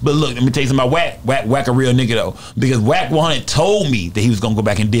Clubhouse. But look, let me tell you something about Wack. Wack a real nigga though, because Wack 100 told me that he was gonna go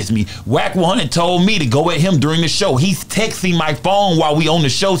back and diss me. Wack 100 told me to go at him during the show. He's texting my phone while we on the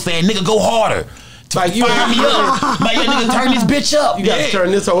show saying, "Nigga, go harder." Like you fire me up. Like, nigga, turn this bitch up. You gotta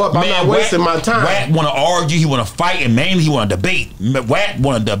turn this up. I'm not wasting my time. Wack wanna argue, he wanna fight, and mainly he wanna debate. Wack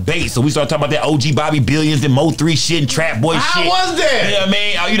wanna debate. So we started talking about that OG Bobby Billions and Mo3 shit and Trap Boy shit. How was that? You know what I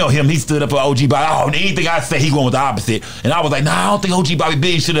mean? You know him, he stood up for OG Bobby. Oh, anything I say, he going with the opposite. And I was like, I don't think OG Bobby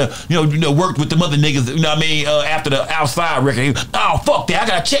Billions should have, worked with them other niggas, you know what I mean, after the Outside record. He was, fuck that, I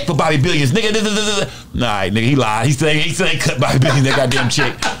got a check for Bobby Billions. Nigga, nah, nigga, he lied. He said ain't cut Bobby Billions that goddamn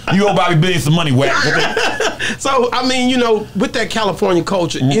check. You owe Bobby Billions some money, Wack. So I mean, with that California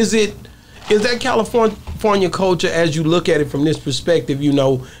culture, is that California culture as you look at it from this perspective?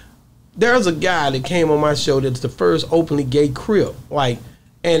 There's a guy that came on my show that's the first openly gay Crip,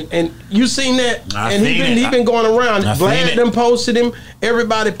 and you seen that, and he been going around. Vlad them posted him.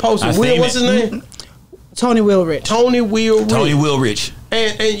 Everybody posted. What's his name? Tony Willrich. Tony Willrich.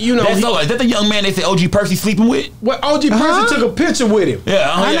 And that's that the young man they said OG Percy sleeping with? Well, OG Percy took a picture with him.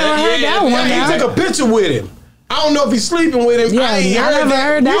 I never heard that one. He took a picture with him. I don't know if he's sleeping with him. I never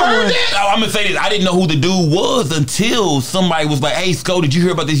heard that one. I'm gonna say this. I didn't know who the dude was until somebody was like, "Hey, Sco, did you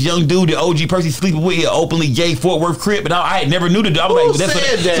hear about this young dude that OG Percy sleeping with? He openly gay Fort Worth Crip." And I had never knew the dude. I was like,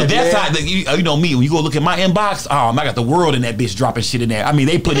 that's how you know me. When you go look at my inbox, I got the world in that bitch dropping shit in there. I mean,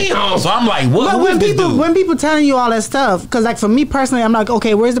 they put it. So I'm like, what? But when people telling you all that stuff, because like for me personally, I'm like,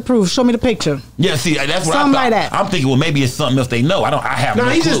 okay, where's the proof? Show me the picture. Yeah, see, that's what something like that. I'm thinking, well, maybe it's something else they know. I have no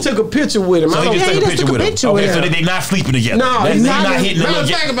clue. He just took a picture with him. So he just took a picture with him. Okay, so they not sleeping together. No, he's not hitting the matter of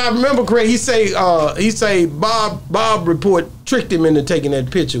fact, if I remember correct, he say Bob report tricked him into taking that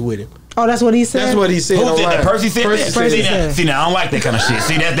picture with him. Oh, that's what he said? That's what he said. Who said that? Percy said that? See, now, I don't like that kind of shit.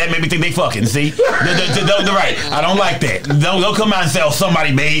 See, that made me think they fucking. See? Right. I don't like that. Don't come out and say,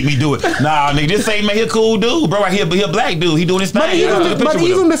 somebody made me do it. Nah, nigga, this ain't he a cool dude, bro. Right here, he a black dude. He doing his thing. But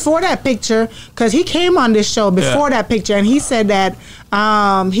even before that picture, because he came on this show before that picture, and he said that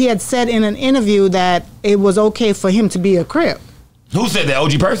he had said in an interview that it was okay for him to be a Crip. Who said that?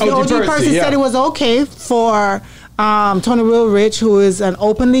 OG Percy? OG Percy said it was okay for Tony Willrich, who is an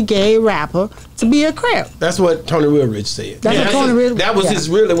openly gay rapper, to be a Crip. That's what Tony Willrich said. That was his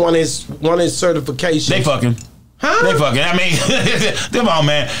really one of his certifications. They fucking. Huh? They fucking. I mean, come on,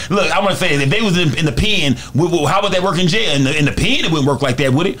 man. Look, I want to say, if they was in the pen, how would that work in jail? In the pen, it wouldn't work like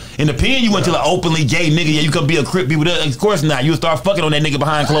that, would it? In the pen, you went to an openly gay nigga. Yeah, you could be a Crip. Of course not. You would start fucking on that nigga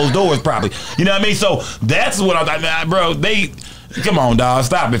behind closed doors, probably. You know what I mean? So that's what bro. Come on, dog.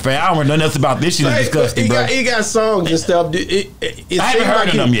 Stop it, fam. I don't know nothing else about this shit. Is disgusting, bro. He got songs and stuff. I haven't heard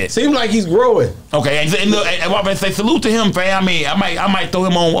of them yet. Seems like he's growing. Okay, and look, I'm gonna say salute to him, fam. I mean, I might throw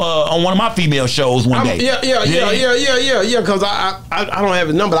him on one of my female shows one day. Yeah. Because I don't have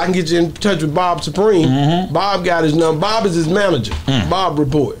his number. I can get you in touch with Bob Supreme. Bob got his number. Bob is his manager. Bob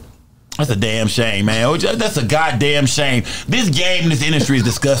report. That's a damn shame, man. That's a goddamn shame. This game, this industry is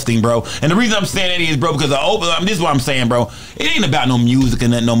disgusting, bro. And the reason I'm saying that is, bro, because this is what I'm saying, bro. It ain't about no music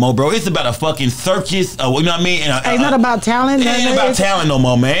and nothing no more, bro. It's about a fucking circus. You know what I mean? It's not about talent. It ain't about talent no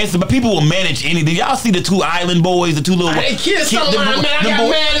more, man. It's about people will manage anything. Y'all see the two island boys, the two little. Hey, kids, man. I got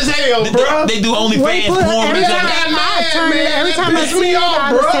mad as hell, bro. They do OnlyFans porn. Every time I see it,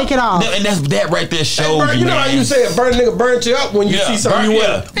 I just take it off. And that right there shows you, you, know man. how you say it, burn nigga burnt you up when you see something you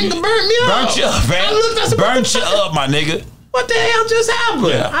want. Nigga burnt me up. Burnt you up, man. Burnt you up, my nigga. What the hell just happened?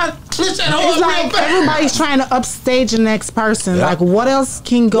 Yeah. It's like everybody's trying to upstage the next person. Yeah. Like, what else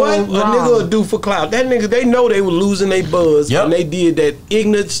can go wrong? What a nigga will do for clout? That nigga, they know they were losing their buzz and they did that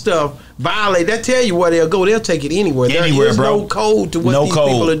ignorant stuff. Violate. That tell you where they'll go. They'll take it anywhere. There's bro. No code to what these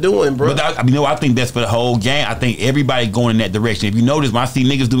people are doing, bro. But I think that's for the whole game. I think everybody going in that direction. If you notice, when I see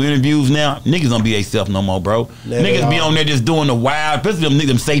niggas do interviews now, niggas don't be themselves no more, bro. Niggas be on there just doing the wild, especially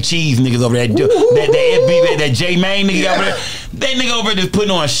them say cheese niggas over there. That J Main nigga over there. That nigga over there just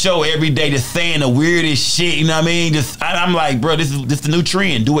putting on a show every day, just saying the weirdest shit. You know what I mean? I'm like, bro, this is the new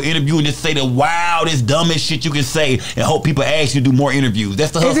trend. Do an interview and just say the wildest, dumbest shit you can say, and hope people ask you to do more interviews.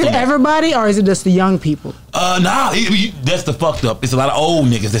 That's the hustle. Is it everybody? Or is it just the young people? That's the fucked up. It's a lot of old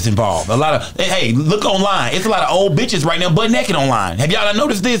niggas that's involved. A lot of hey, look online. It's a lot of old bitches right now, butt naked online. Have y'all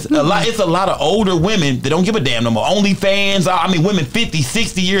noticed this? It's a lot of older women that don't give a damn no more. OnlyFans. I mean, women 50,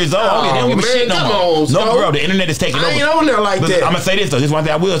 60 years old. They don't give a shit no more. No, bro. The internet is taking over. I ain't on there like that. I'm gonna say this though. This is one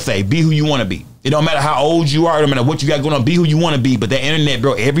thing I will say. Be who you want to be. It don't matter how old you are. It don't matter what you got going on. Be who you want to be. But that internet,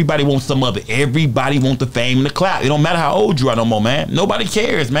 bro, everybody wants some of it. Everybody wants the fame and the clout. It don't matter how old you are no more, man. Nobody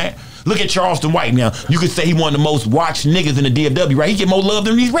cares, man. Look at Charleston White now. You could say he one of the most watched niggas in the DFW, right? He get more love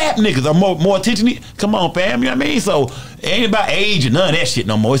than these rap niggas or more attention. Come on, fam. You know what I mean? So it ain't about age or none of that shit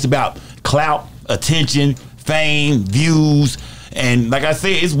no more. It's about clout, attention, fame, views. And like I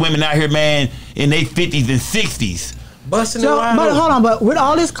said, it's women out here, man, in their 50s and 60s. Busting but hold on, but with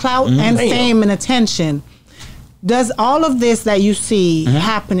all this clout and fame and attention, does all of this that you see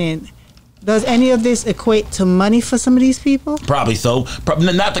happening, does any of this equate to money for some of these people? Probably so.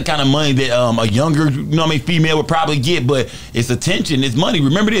 Probably not the kind of money that a younger, female would probably get, but it's attention, it's money.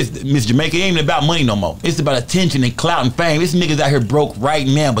 Remember this, Miss Jamaica, it ain't even about money no more. It's about attention and clout and fame. This niggas out here broke right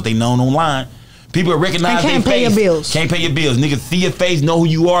now, but they known online. People recognize their face. Can't pay your bills. Can't pay your bills. Niggas see your face, know who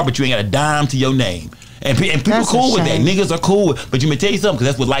you are, but you ain't got a dime to your name. And people cool with that. Niggas are cool. But you may tell you something, because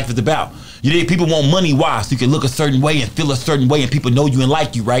that's what life is about. People want money. Why? So you can look a certain way and feel a certain way, and people know you and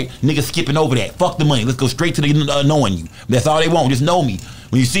like you, right? Niggas skipping over that. Fuck the money. Let's go straight to the knowing you. That's all they want. Just know me.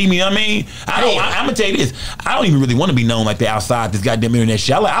 When you see me, you know what I mean? I'm going to tell you this. I don't even really want to be known like that outside this goddamn internet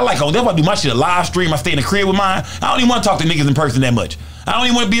shit. I like that's why I do my shit a live stream. I stay in the crib with mine. I don't even want to talk to niggas in person that much. I don't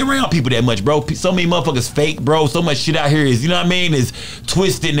even want to be around people that much, bro. So many motherfuckers fake, bro. So much shit out here is, you know what I mean, is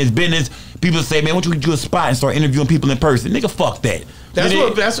twisted and it's business. People say, man, why don't you do a spot and start interviewing people in person? Nigga, fuck that.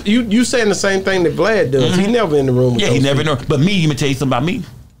 That's you saying the same thing that Vlad does. He never in the room with he never in the room. But me, let me tell you something about me.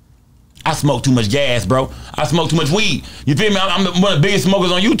 I smoke too much gas, bro. I smoke too much weed. You feel me? I'm one of the biggest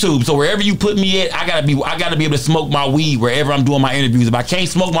smokers on YouTube. So wherever you put me at, I gotta be able to smoke my weed wherever I'm doing my interviews. If I can't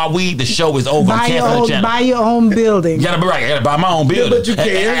smoke my weed, the show is over. Buy your own building. You gotta be right. I gotta buy my own building. But you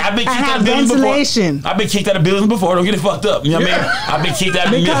can. I've been kicked out of buildings before. I've been kicked out of buildings before. Don't get it fucked up. You know what I mean? I've been kicked out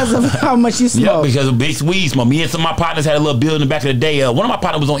of because of how much you smoke. Yeah, because of big weed smoke. Me and some of my partners had a little building back in the day. One of my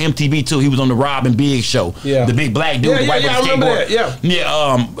partners was on MTV too. He was on the Rob and Big show. Yeah. The big black dude, the white with the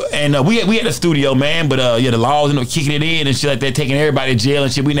skateboard. And we had a studio, man, but the laws ended up kicking it in and shit like that, taking everybody to jail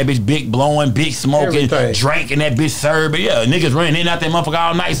and shit. We in that bitch big blowing, big smoking, drinking that bitch serve. But yeah, niggas running in and out that motherfucker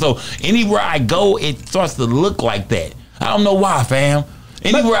all night. So anywhere I go, it starts to look like that. I don't know why, fam.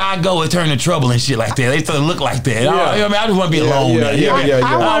 Anywhere I go, it turns to trouble and shit like that. They start to look like that. I just want to be alone.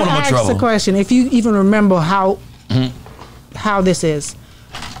 I want to ask the question, if you even remember how this is.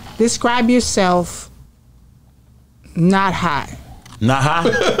 Describe yourself not high. Not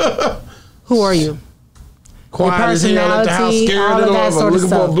high? Who are you? Quiet as hell at the house, scared of that sort of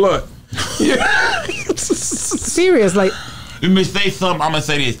stuff. Looking for blood. Serious, like. Let me say something. I'm gonna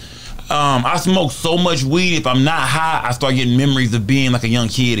say this. I smoke so much weed. If I'm not high, I start getting memories of being like a young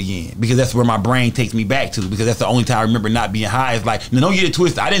kid again, because that's where my brain takes me back to. Because that's the only time I remember not being high. It's like, no, don't get it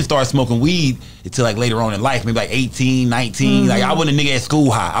twisted. I didn't start smoking weed until like later on in life, maybe like 18, 19. Like I wasn't a nigga at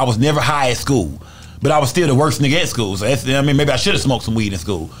school high. I was never high at school. but I was still the worst nigga at school. So that's, I mean, maybe I should have smoked some weed in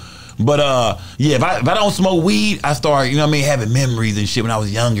school. But yeah, if I don't smoke weed, I start, you know what I mean, having memories and shit when I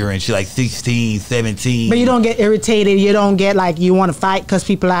was younger and shit, like 16, 17. But you don't get irritated. You don't get like you want to fight because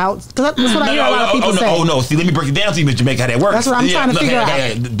people out. Cause that's what I hear a lot of people say. Oh no! See, let me break it down to you, Mr. Jamaica, how that works. That's what I'm trying to figure out.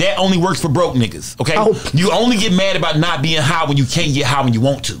 That only works for broke niggas. Okay, you only get mad about not being high when you can't get high when you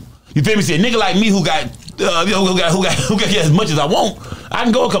want to. You feel me? See, a nigga like me who got who got as much as I want, I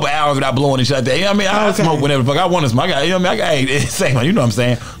can go a couple hours without blowing and shit like that. You know what I mean? I smoke whenever the fuck I want to smoke. I got, you know what I mean? Same, you know what I'm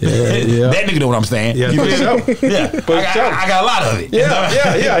saying? Yeah. That nigga know what I'm saying. Yeah, you feel me? Yeah. I got a lot of it.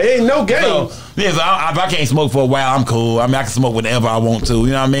 Yeah. It ain't no game. So if I can't smoke for a while, I'm cool. I mean, I can smoke whenever I want to. You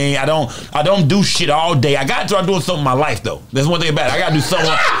know what I mean? I don't do shit all day. I got to start doing something in my life though. That's one thing about it. I gotta do something.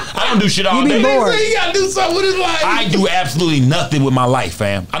 I don't do shit all day. He gotta do something with his life. I do absolutely nothing with my life,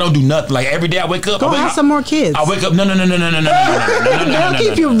 fam. I don't do nothing. Like every day I wake up. Go have some more kids. I wake up. No. They'll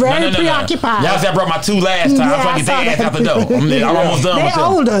keep you very preoccupied. Y'all said I brought my 2 last time. I'm trying to get their ass out the door. I'm almost done with them. They're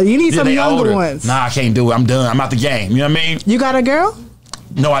older. You need some younger ones. Nah, I can't do it. I'm done. I'm out the game. You know what I mean? You got a girl?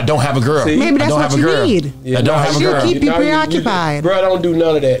 No, I don't have a girl. See? Maybe that's what you need. I don't have a girl. She'll keep you preoccupied. Bro, don't do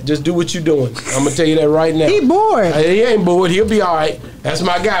none of that. Just do what you're doing. I'm going to tell you that right now. He bored. He ain't bored. He'll be all right. That's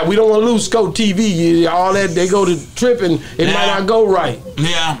my guy. We don't want to lose Scope TV. All that, they go to tripping. It might not go right.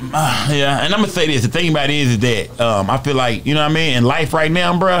 Yeah. And I'm going to say this. The thing about it is that I feel like, you know what I mean, in life right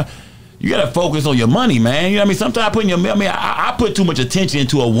now, bro, you gotta focus on your money, man. You know what I mean? Sometimes I put too much attention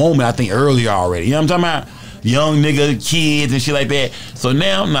into a woman, I think, earlier already. You know what I'm talking about? Young nigga, kids and shit like that. So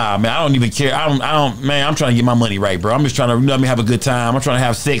now, nah, man, I don't even care. I don't, man, I'm trying to get my money right, bro. I'm just trying to, you know what I mean, have a good time. I'm trying to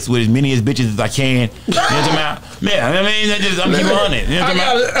have sex with as many as bitches as I can. You know what I'm talking about? Man, I mean, I'm keeping on it. You know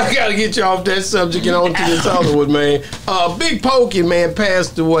I gotta get you off that subject and on to this other one, man. Big Pokey, man,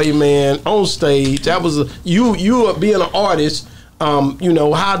 passed away, man, on stage. That was you being an artist. You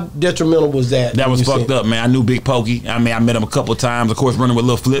know, how detrimental was that? That was fucked up, man. I knew Big Pokey. I mean, I met him a couple of times, of course, running with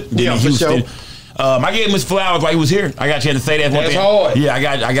Lil Flip. Yeah, in Houston. For sure. I gave him his flowers while he was here. I got a chance to say that. That's hard. Yeah, I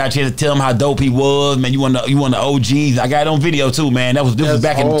got a chance to tell him how dope he was, man. You one of the OGs. I got it on video too, man. This was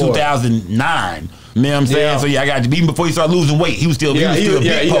back in 2009. You know what I'm saying? Yeah. So yeah, I got even before he started losing weight, he was still a big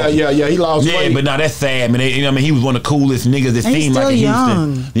Pokey. Yeah, he lost weight. Yeah, but no, that's sad, man. You know what I mean? He was one of the coolest niggas that seemed like in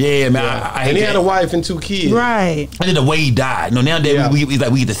Houston. Yeah, man. And he had a wife and 2 kids. Right. And then the way he died. You know, nowadays we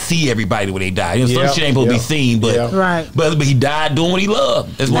get to see everybody when they die. You know, some shit ain't supposed to be seen, but he died doing what he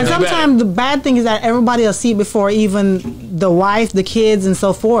loved. That's and sometimes the bad thing is that everybody will see it before even the wife, the kids, and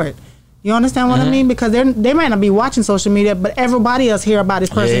so forth. You understand what I mean? Because they might not be watching social media, but everybody else hear about this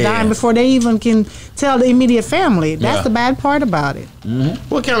person dying before they even can tell the immediate family. That's the bad part about it.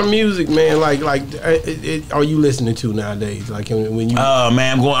 What kind of music, man? Like, are you listening to nowadays? Like when you?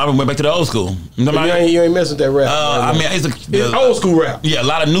 Man, I went back to the old school. You ain't messing with that rap. I mean, it's old school rap. Yeah, a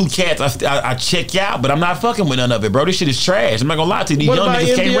lot of new cats I check out, but I'm not fucking with none of it, bro. This shit is trash. I'm not gonna lie to you. These young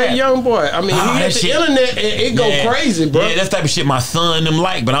niggas can't rap. Young boy. I mean, he hit the internet and it go crazy, bro. Yeah, that's the type of shit my son and them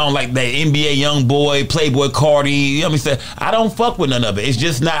like, but I don't like that NBA young boy, Playboy Cardi. You know what I mean? I don't fuck with none of it. It's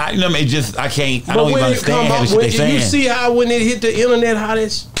just not. You know what I mean? It's just I can't. I don't even understand how shit they saying. You see how when it hit the internet, how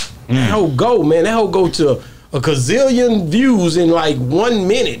that whole go, man. That whole go to a gazillion views in like 1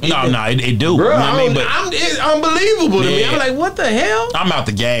 minute. It do. Bro, you know what I mean? But it's unbelievable to me. I'm like, what the hell? I'm out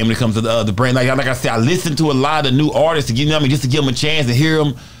the game when it comes to the brand. Like I said, I listen to a lot of new artists to you know what I mean, just to give them a chance to hear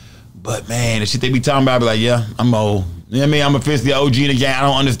them. But man, the shit they be talking about, I be like, yeah, I'm old. You know what I mean? I'm officially OG in the game. I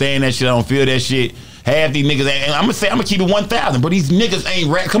don't understand that shit. I don't feel that shit. Half these niggas ain't, and I'm gonna keep it 1,000, but these niggas ain't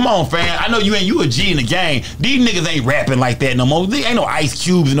rap. Come on, fam. I know you a G in the game. These niggas ain't rapping like that no more. There ain't no Ice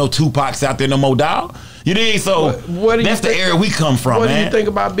Cubes and no Tupacs out there no more, dog. You dig? So that's the era we come from, what man. What do you think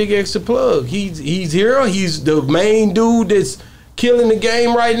about Big X the Plug? He's here. He's the main dude that's killing the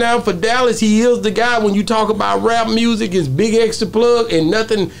game right now for Dallas. He is the guy when you talk about rap music. It's Big X the Plug and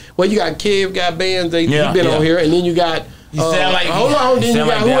nothing. Well, you got Kev, got bands. He been on here, and then you got. Hold on. Then you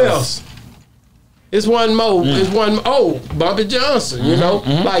got who else? It's one Mo. It's one Bumpy Johnson. You know,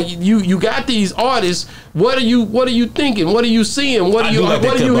 like you got these artists. What are you thinking? What are you seeing? What are you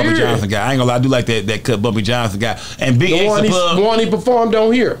hearing? Johnson guy. I ain't gonna lie. I do like that cut Bumpy Johnson guy. And Big X the Plug. The one he performed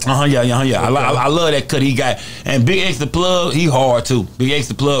on here. Yeah. I love that cut he got. And Big X the Plug, he hard too. Big X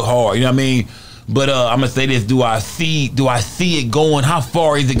the Plug hard. You know what I mean? But I'm gonna say this: Do I see it going? How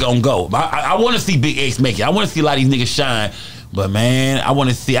far is it gonna go? I want to see Big X make it. I want to see a lot of these niggas shine. But man, I want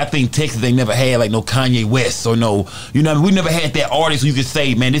to see. I think Texas ain't never had like no Kanye West or no, you know, we never had that artist who you could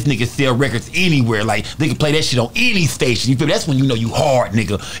say, man, this nigga sell records anywhere. Like they can play that shit on any station. You feel me? That's when you know you hard,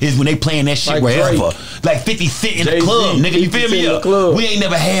 nigga. Is when they playing that shit like wherever. Drake. Like 50 Cent in the club, nigga. You feel me? We ain't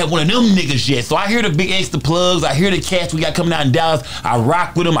never had one of them niggas yet. So I hear the big extra plugs. I hear the cats we got coming out in Dallas. I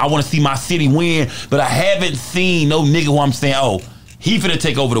rock with them. I want to see my city win, but I haven't seen no nigga who I'm saying, oh, he finna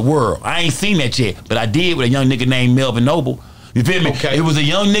take over the world. I ain't seen that yet, but I did with a young nigga named Melvin Noble. You feel me? Okay. It was a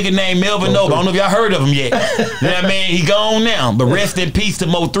young nigga named Melvin Noble. I don't know if y'all heard of him yet. You know what I mean? He gone now. But rest in peace to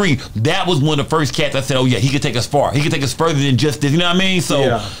Mo3. That was one of the first cats I said, oh yeah, he could take us far. He could take us further than just this. You know what I mean? So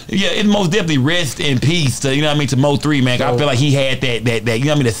yeah, it most definitely rest in peace to, you know what I mean, to Mo3, man. I feel like he had that, you know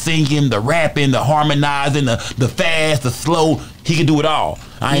what I mean, the singing, the rapping, the harmonizing, the fast, the slow. He could do it all.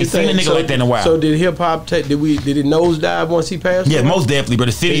 I ain't seen a nigga like that in a while. So did hip hop did it nosedive once he passed? Yeah, most definitely. But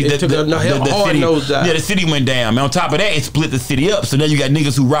the city, the city, nosedive. Yeah, the city went down. Man, on top of that, it split the city up. So now you got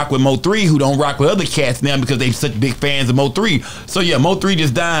niggas who rock with Mo3 who don't rock with other cats now because they such big fans of Mo3. So yeah, Mo3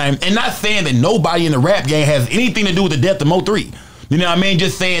 just died. And not saying that nobody in the rap game has anything to do with the death of Mo3. You know what I mean?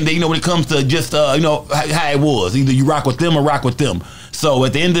 Just saying that, you know, when it comes to just, you know, how it was. Either you rock with them or rock with them. So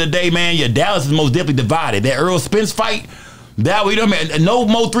at the end of the day, man, yeah, Dallas is most definitely divided. That Errol Spence fight, that we don't man. No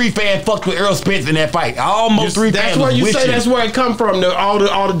Mo3 fan fucked with Errol Spence in that fight. All Mo3 fans. That's where you say that's where it come from. All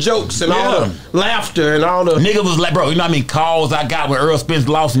the jokes and all the laughter and all the niggas was like, bro. You know what I mean? Calls I got when Errol Spence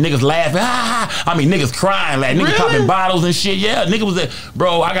lost. Niggas laughing. I mean, niggas crying, like niggas popping bottles and shit. Yeah, nigga was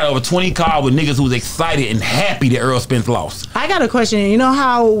bro. I got over 20 calls with niggas who was excited and happy that Errol Spence lost. I got a question. You know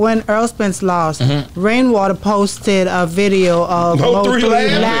how when Errol Spence lost, Rainwater posted a video of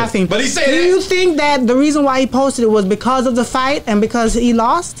Mo3 laughing. But he said, do you think that the reason why he posted it was because of the fight and because he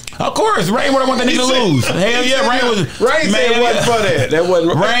lost? Of course, Rain would have want the nigga to lose. Hell yeah, Rain said it wasn't for that. That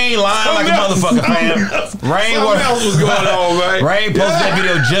wasn't Rain lying like a motherfucker, fam. Rain else was going on, man. Rain posted that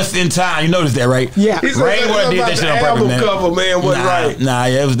video just in time. You noticed that, right? Yeah. Rain would have did that shit on purpose, man. Cover, man, wasn't right. Nah,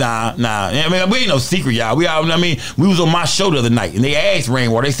 yeah, it was nah. I mean, we ain't no secret, y'all. I mean, we was on my show the other night, and they asked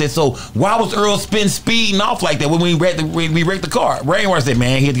Rainwater. They said, so why was Errol Spence speeding off like that when we wrecked the car? Rainwater said,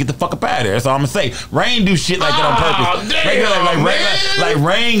 man, he had to get the fuck up out of there. That's all I'm gonna say. Rain do shit like that on purpose. Damn, like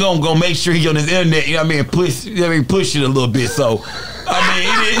Rain gonna make sure he on his internet, you know what I mean, push it a little bit. So I mean,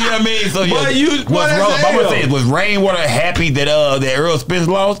 you know what I mean. So yeah, what's wrong? I'm gonna say, was Rainwater happy that Errol Spence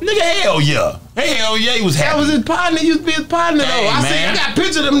lost? Nigga, hell yeah, he was happy. That was his partner. He used to be his partner though. I got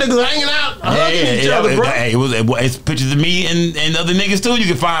pictures of them niggas hanging out, hugging each other, bro. Hey, it's pictures of me and other niggas too. You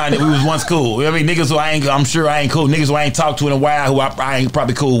can find that we was once cool. I mean, niggas who I'm sure I ain't cool. Niggas who I ain't talked to in a while who I ain't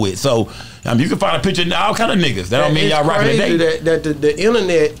probably cool with. So. You can find a picture of all kind of niggas. That don't mean y'all rocking today. That the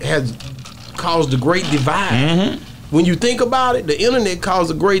internet has caused a great divide. When you think about it, the internet caused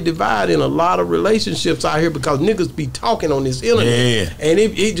a great divide in a lot of relationships out here because niggas be talking on this internet. Yeah. And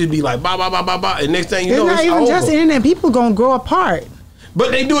it just be like, bah, bah, bah, bah, bah. And next thing you know, it's not even just the internet. People gonna grow apart.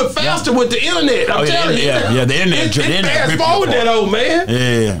 But they do it faster with the internet. I'm telling you. Yeah, the internet. It fast forward that old man.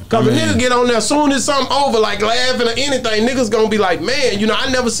 Yeah. Because a nigga get on there, as soon as something over, like laughing or anything, niggas gonna be like, man, you know, I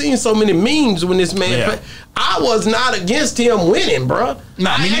never seen so many memes when this man. I was not against him winning, bro.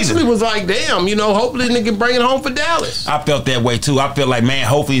 Nah, I actually was like, damn, you know, hopefully this nigga bring it home for Dallas. I felt that way too. I felt like, man,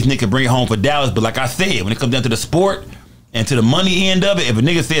 hopefully this nigga bring it home for Dallas. But like I said, when it comes down to the sport and to the money end of it, if a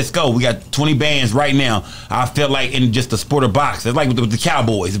nigga says, go, we got 20 bands right now, I felt like in just the sport of box, it's like with the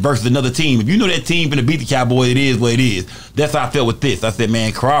Cowboys versus another team. If you know that team finna beat the Cowboys, it is what it is. That's how I felt with this. I said,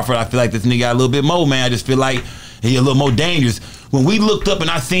 man, Crawford, I feel like this nigga got a little bit more, man. I just feel like he a little more dangerous. When we looked up and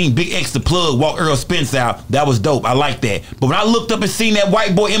I seen Big X the Plug walk Errol Spence out, that was dope. I like that. But when I looked up and seen that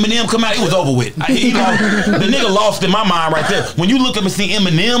white boy Eminem come out, it was over with. The nigga lost in my mind right there. When you look up and see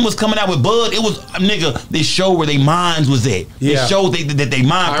Eminem was coming out with Bud, it was, nigga, they showed where their minds was at. They showed that they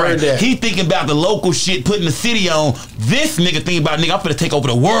mind frame. He thinking about the local shit, putting the city on. This nigga thinking about, nigga, I'm finna take over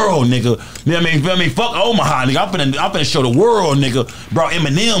the world, nigga. You know what I mean? Fuck Omaha, nigga. I'm finna show the world, nigga. Brought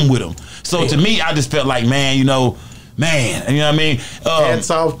Eminem with him. So to me, I just felt like, man, you know what I mean? Hats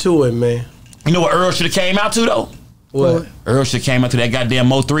off to it, man. You know what Errol should have came out to, though? What? Errol should have came out to that goddamn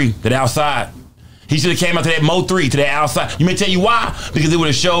Mo3, to the outside. He should have came out to that Mo3, to that outside. You may tell you why? Because it would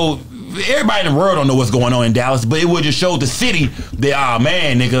have showed, everybody in the world don't know what's going on in Dallas, but it would just show the city that, oh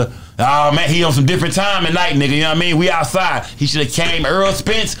man, nigga, oh man, he on some different time at night, nigga, you know what I mean? We outside. He should have came, Errol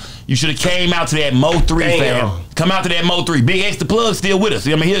Spence, you should have came out to that Mo3 fam. Come out to that Mo3. Big X the plug still with us.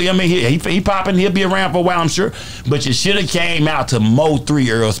 I mean, he popping. He'll be around for a while, I'm sure. But you should have came out to Mo3,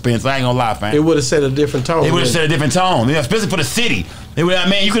 Errol Spence. I ain't gonna lie, fam. It would have set a different tone. It would have set a different tone, especially for the city. You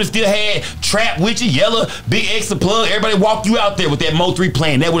could have still had Trap with you, Yella, Big X the plug. Everybody walk you out there with that Mo3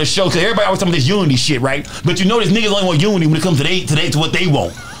 playing. That would have showed, because everybody always talking about this unity shit, right? But you know this niggas only want unity when it comes to what they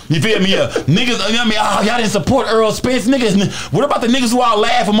want. You feel me? Niggas, y'all didn't support Errol Spence. Niggas, what about the niggas who all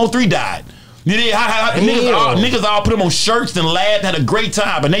laughed when Mo3 died? You did, niggas all put them on shirts and laughed, had a great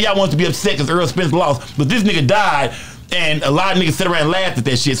time. But now y'all want to be upset because Errol Spence lost. But this nigga died. And a lot of niggas sit around and laugh at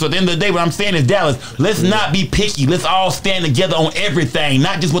that shit. So at the end of the day, what I'm saying is, Dallas, let's not be picky. Let's all stand together on everything,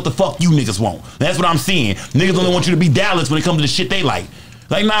 not just what the fuck you niggas want. That's what I'm seeing. Niggas only want you to be Dallas when it comes to the shit they like.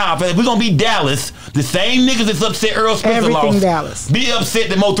 Like, nah, if we're gonna be Dallas, the same niggas that's upset Errol Spencer lost, Dallas. Be upset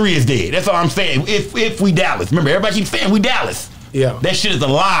that Mo3 is dead. That's all I'm saying. If we Dallas. Remember, everybody keeps saying we Dallas. Yeah. That shit is a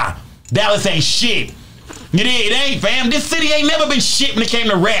lie. Dallas ain't shit. It ain't, fam. This city ain't never been shit when it came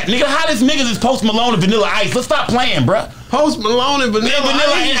to rap. Nigga, how this niggas is Post Malone and Vanilla Ice? Let's stop playing, bruh. Post Malone and Vanilla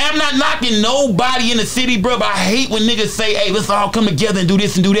Ice? I'm not knocking nobody in the city, bruh, but I hate when niggas say, hey, let's all come together and do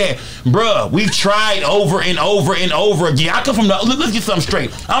this and do that. Bruh, we've tried over and over and over again. I come from let's get something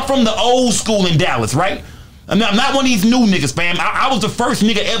straight. I'm from the old school in Dallas, right? I'm not one of these new niggas, fam. I was the first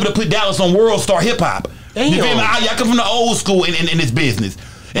nigga ever to put Dallas on World Star Hip Hop. You feel me? I come from the old school in this business.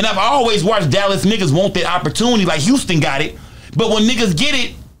 And I've always watched Dallas niggas want that opportunity like Houston got it. But when niggas get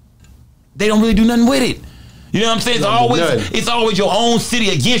it, they don't really do nothing with it. You know what I'm saying? It's always your own city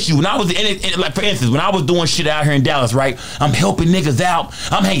against you. When I was like, for instance, when I was doing shit out here in Dallas, right? I'm helping niggas out.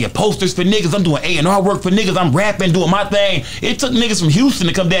 I'm hanging posters for niggas. I'm doing A&R work for niggas. I'm rapping, doing my thing. It took niggas from Houston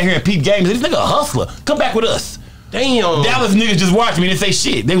to come down here and peep games. This nigga a hustler. Come back with us. Damn. Dallas niggas just watched me and say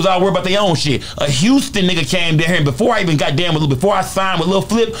shit. They was all worried about their own shit. A Houston nigga came down here, and before I even got down with, before I signed with Lil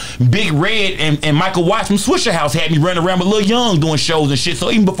Flip, Big Red and Michael Watts from Swisher House had me running around with Lil Young doing shows and shit.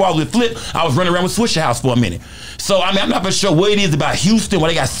 So even before I was with Flip, I was running around with Swisher House for a minute. So I mean, I'm not for sure what it is about Houston, why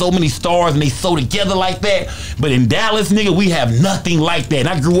they got so many stars and they so together like that. But in Dallas, nigga, we have nothing like that. And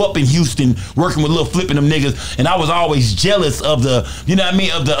I grew up in Houston working with Lil Flip and them niggas, and I was always jealous of the, you know what I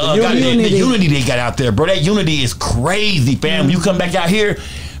mean, of the unity they got out there, bro. That unity is crazy, fam. When you come back out here,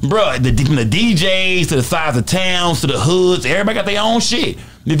 bro, from the DJs to the sides of towns to the hoods, everybody got their own shit.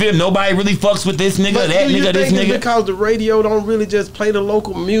 You feel me? Nobody really fucks with this nigga, that nigga, this nigga. Because the radio don't really just play the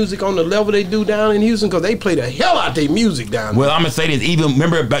local music on the level they do down in Houston, because they play the hell out their music down there. Well, I'm gonna say this. Even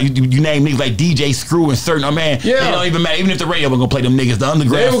remember about you name niggas like DJ Screw and certain. Oh man, yeah. It don't even matter. Even if the radio was gonna play them niggas, the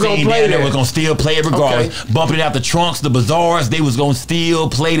underground scene down there was gonna still play it regardless. Okay. Bumping it out the trunks, the bazaars, they was gonna still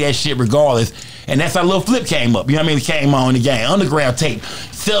play that shit regardless. And that's how Lil Flip came up. You know what I mean? He came on the game, underground tape,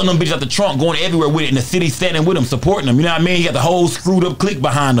 selling them bitches out the trunk, going everywhere with it, and the city standing with him, supporting them. You know what I mean? He got the whole screwed up clique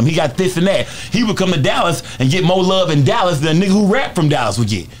behind him. He got this and that. He would come to Dallas and get more love in Dallas than a nigga who rap from Dallas would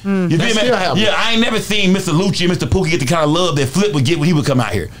get. You feel me? Yeah, I ain't never seen Mr. Lucci and Mr. Pookie get the kind of love that Flip would get when he would come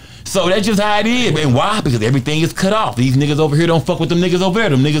out here. So that's just how it is. And why? Because everything is cut off. These niggas over here don't fuck with them niggas over there.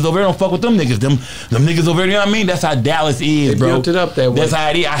 Them niggas over there don't fuck with them niggas. Them niggas over there, you know what I mean? That's how Dallas is, bro. They built it up that way. That's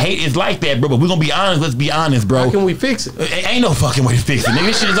how it is. I hate it's like that, bro. But we're gonna be honest. Let's be honest, bro. How can we fix it? Ain't no fucking way to fix it, nigga.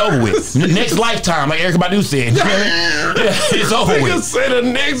 This shit is over with. Next lifetime, like Erykah Badu said. It's over with. Niggas say the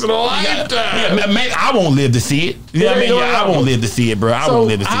next lifetime. Yeah, maybe I won't live to see it. You know what I mean? Yeah, I won't live to see it, bro. I won't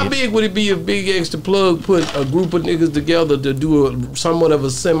live to see it. How big would it be if Big X the Plug put a group of niggas together to do somewhat of a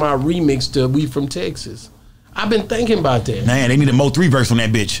semi-remix to We From Texas? I've been thinking about that. Man, they need a Mo3 verse on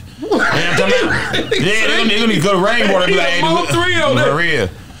that bitch. You know what I'm talking about? Yeah, they're gonna need to go to Rainwater and be like, hey, Mo3 on that. For real.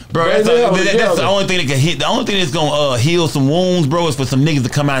 Bro, that's the only thing that can hit. The only thing that's gonna heal some wounds, bro, is for some niggas to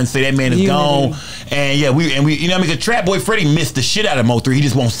come out and say that man is gone. And yeah, we you know what I mean? Because Trap Boy Freddy missed the shit out of Mo3. He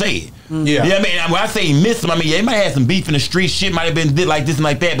just won't say it. Yeah. You know what I mean? When I say he missed him, I mean, yeah, he might have had some beef in the street, shit might have been did like this and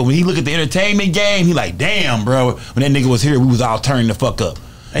like that. But when he look at the entertainment game, he like, damn, bro, when that nigga was here, we was all turning the fuck up.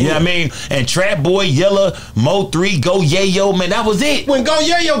 You know what I mean? And Trap Boy, Yella, Mo3, Go Yayo, man, that was it. When Go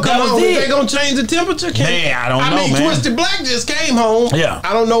Yayo come home, they gonna change the temperature? Man, I don't know, man. I mean, Twisted Black just came home. Yeah.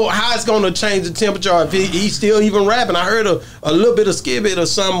 I don't know how it's gonna change the temperature if he's still even rapping. I heard a little bit of Skibit or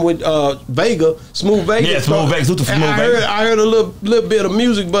something with Vega, Smooth Vega. Yeah, Smooth Vega. I heard a little bit of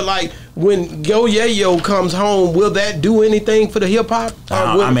music, but like when Go Yayo comes home, will that do anything for the hip hop?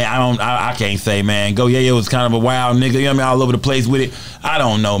 I mean, I can't say, man. Go Yayo was kind of a wild nigga, you know what I mean, all over the place with it. I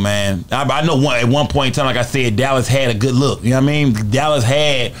don't know, man. I know at one point in time, like I said, Dallas had a good look. You know what I mean? Dallas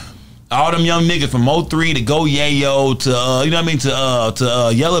had all them young niggas from Mo3 to Go Yayo to you know what I mean,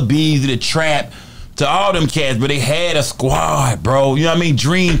 to Yella Bees to the Trap to all them cats, but they had a squad, bro. You know what I mean?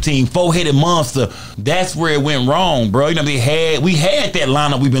 Dream team, 4-headed monster. That's where it went wrong, bro. You know what I mean? We had that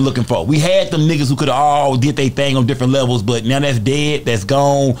lineup we've been looking for. We had them niggas who could have all did their thing on different levels, but now that's dead. That's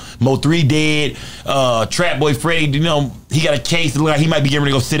gone. Mo3 dead. Trap Boy Freddy, you know, he got a case. It look like he might be getting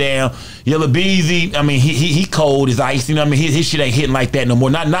ready to go sit down. Yellow Beezy, I mean, he cold as ice. You know what I mean? His shit ain't hitting like that no more.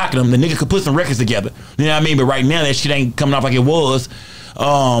 Not knocking him. The nigga could put some records together. You know what I mean? But right now, that shit ain't coming off like it was.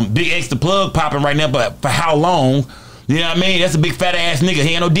 Big X the Plug popping right now, but for how long? You know what I mean? That's a big fat ass nigga.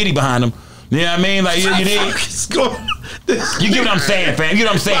 He ain't no Diddy behind him. You know what I mean? Like you get what I'm saying, fam. You get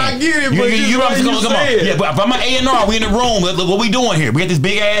what I'm saying? I get it, but you know what I'm saying? Come on. Yeah, but if I'm an A&R, we in the room. Look what we doing here. We got this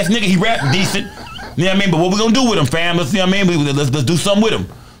big ass nigga. He rap decent. You know what I mean? But what we gonna do with him, fam? Let's, you know what I mean? Let's do something with him.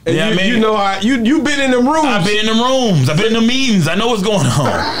 And you know what I mean? You know how you been in them rooms. I've been in them rooms. I've been in the meetings. I know what's going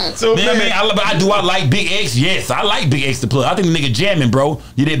on. So you know what I mean? I like Big X? Yes, I like Big X the Plug. I think the nigga jamming, bro.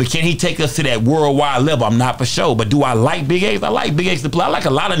 You did, but can he take us to that worldwide level? I'm not for sure. But do I like Big X? I like Big X the Plug. I like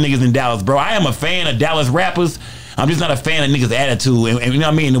a lot of niggas in Dallas, bro. I am a fan of Dallas rappers. I'm just not a fan of niggas' attitude and you know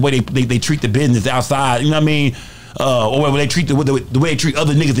what I mean? The way they treat the business outside. You know what I mean? Or when they treat the way they treat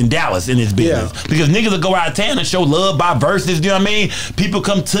other niggas in Dallas in this business. Yeah. Because niggas will go out of town and show love by verses, you know what I mean? People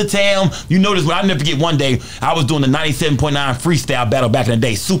come to town. You notice, I'll never forget one day, I was doing the 97.9 freestyle battle back in the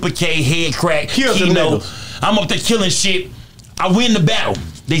day. Super K, Head Crack, Kino. I'm up there killing shit. I win the battle.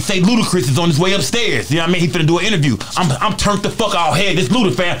 They say Ludacris is on his way upstairs. You know what I mean? He finna do an interview. I'm turned the fuck out here. This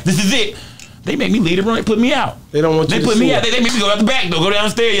Luda fam, this is it. They make me lead the room. They put me out. They don't want you to put me out. They make me go out the back door, go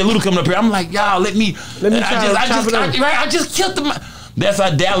downstairs. Yeah, Luda coming up here. I'm like, y'all, let me I just killed them. That's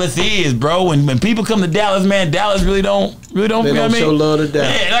how Dallas is, bro. When people come to Dallas, man, Dallas really don't they don't show love to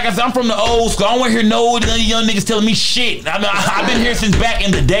Dallas. Yeah, like I said, I'm from the old school. I don't want to hear no young niggas telling me shit. I mean, I've been here since back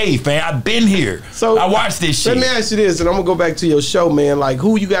in the day, fam. I've been here. So I watched this shit. Let me ask you this, and I'm gonna go back to your show, man. Like,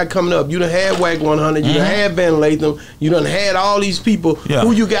 who you got coming up? You done had Wack 100. You done had Van Lathan. You done had all these people. Yeah.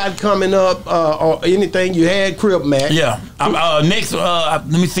 Who you got coming up? Or anything? You had Crip, Mac. Yeah. Next, let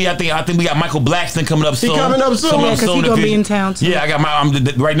me see. I think we got Michael Blackston coming up soon. He coming up soon. Yeah, because he gonna be in town too. Yeah, I got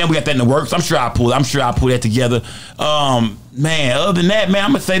right now we got that in the works. I'm sure I'll pull that together. Man, other than that, man,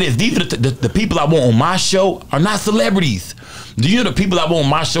 I'm gonna say this. These are the people I want on my show are not celebrities. Do you know the people I want on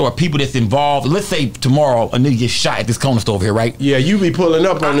my show are people that's involved? Let's say tomorrow a nigga gets shot at this corner store over here, right? Yeah, you be pulling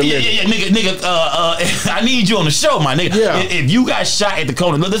up on them. Yeah, nigga. I need you on the show, my nigga. Yeah. If you got shot at the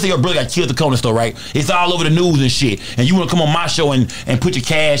corner, let's say your brother got killed at the corner store, right? It's all over the news and shit. And you want to come on my show and put your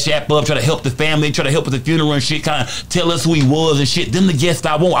cash app up, try to help the family, try to help with the funeral and shit, kind of tell us who he was and shit. Them the guests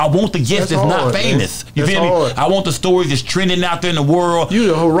I want. I want the guests that's not famous. Man. You feel me? I want the stories that's trending out there in the world. You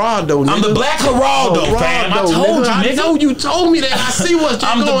the Geraldo, nigga. I'm the Black Geraldo, fam. I told you, nigga. I know you told me that. I see what you're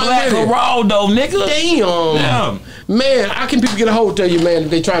I'm going the Black Geraldo, nigga. Damn. Man, how can people get a hold of you, man, if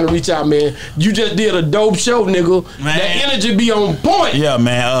they trying to reach out, man? You just did a dope show, nigga. Man. That energy be on point. Yeah,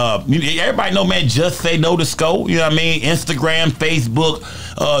 man. Everybody know, man, just say no to Scope. You know what I mean? Instagram, Facebook,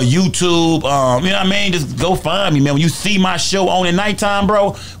 YouTube. You know what I mean? Just go find me, man. When you see my show on at nighttime,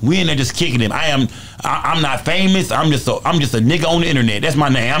 bro, we in there just kicking it. I'm not famous. I'm just a nigga on the internet. That's my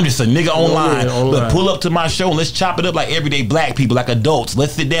name. I'm just a nigga online. But pull up to my show and let's chop it up like everyday black people, like adults.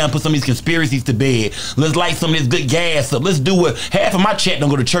 Let's sit down and put some of these conspiracies to bed. Let's light some of this good gas up. Let's do what half of my chat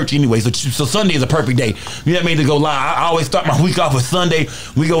don't go to church anyway. So Sunday is a perfect day. You know what I mean? To go live. I always start my week off with Sunday.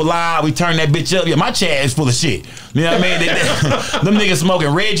 We go live. We turn that bitch up. Yeah, my chat is full of shit. You know what I mean? Them niggas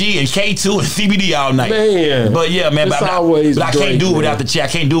smoking Reggie and K2 and CBD all night. Man. But yeah, man. But I can't do it without the chat.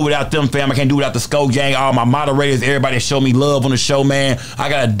 I can't do it without them, fam. I can't do it without the Skull Gang, all my moderators, everybody that show me love on the show, man. I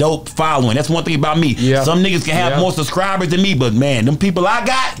got a dope following. That's one thing about me. Yeah. Some niggas can have more subscribers than me, but man, them people I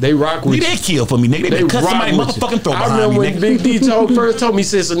got, they rock with you. They kill for me, nigga. They cut somebody motherfucking throat behind me. I remember when Big D first told me,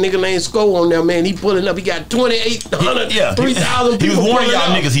 says a nigga named Skull on there, man. He pulling up. He got 2,800, 3,000 people. He was warning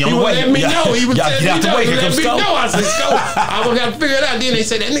y'all niggas. He on the way. Let me know. He was telling me, let me know. I said, Skull, I got to figure it out. Then they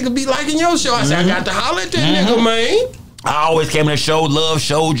said that nigga be liking your show. I said, I got to holler at that nigga, man. I always came in the show, love,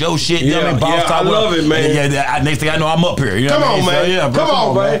 show, Joe shit. Yeah, I mean, I love it, man. Next thing I know, I'm up here. You know Come on, man. So, yeah, bro, come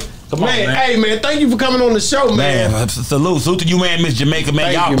on, man. Man, hey, man, thank you for coming on the show, man. Salute to you, man, Miss Jamaica,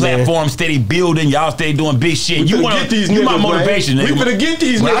 man. Y'all platform steady building. Y'all steady doing big shit. You my motivation, nigga. We finna get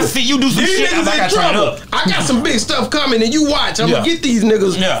these niggas. I see you do some shit. I got trouble. I got some big stuff coming, and you watch. I'm gonna get these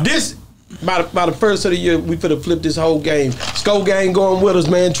niggas. This. By the first of the year, we finna flip this whole game. Skull Gang going with us,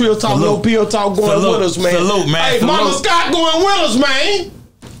 man. Trill Talk, No Pill Talk going with us, man. Salute, man. Hey, Mama Scott going with us, man.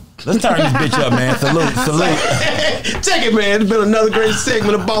 Let's turn this bitch up, man. Salute. Check it, man. It's been another great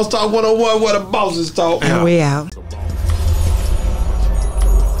segment of Boss Talk 101, where the bosses talk. And we out.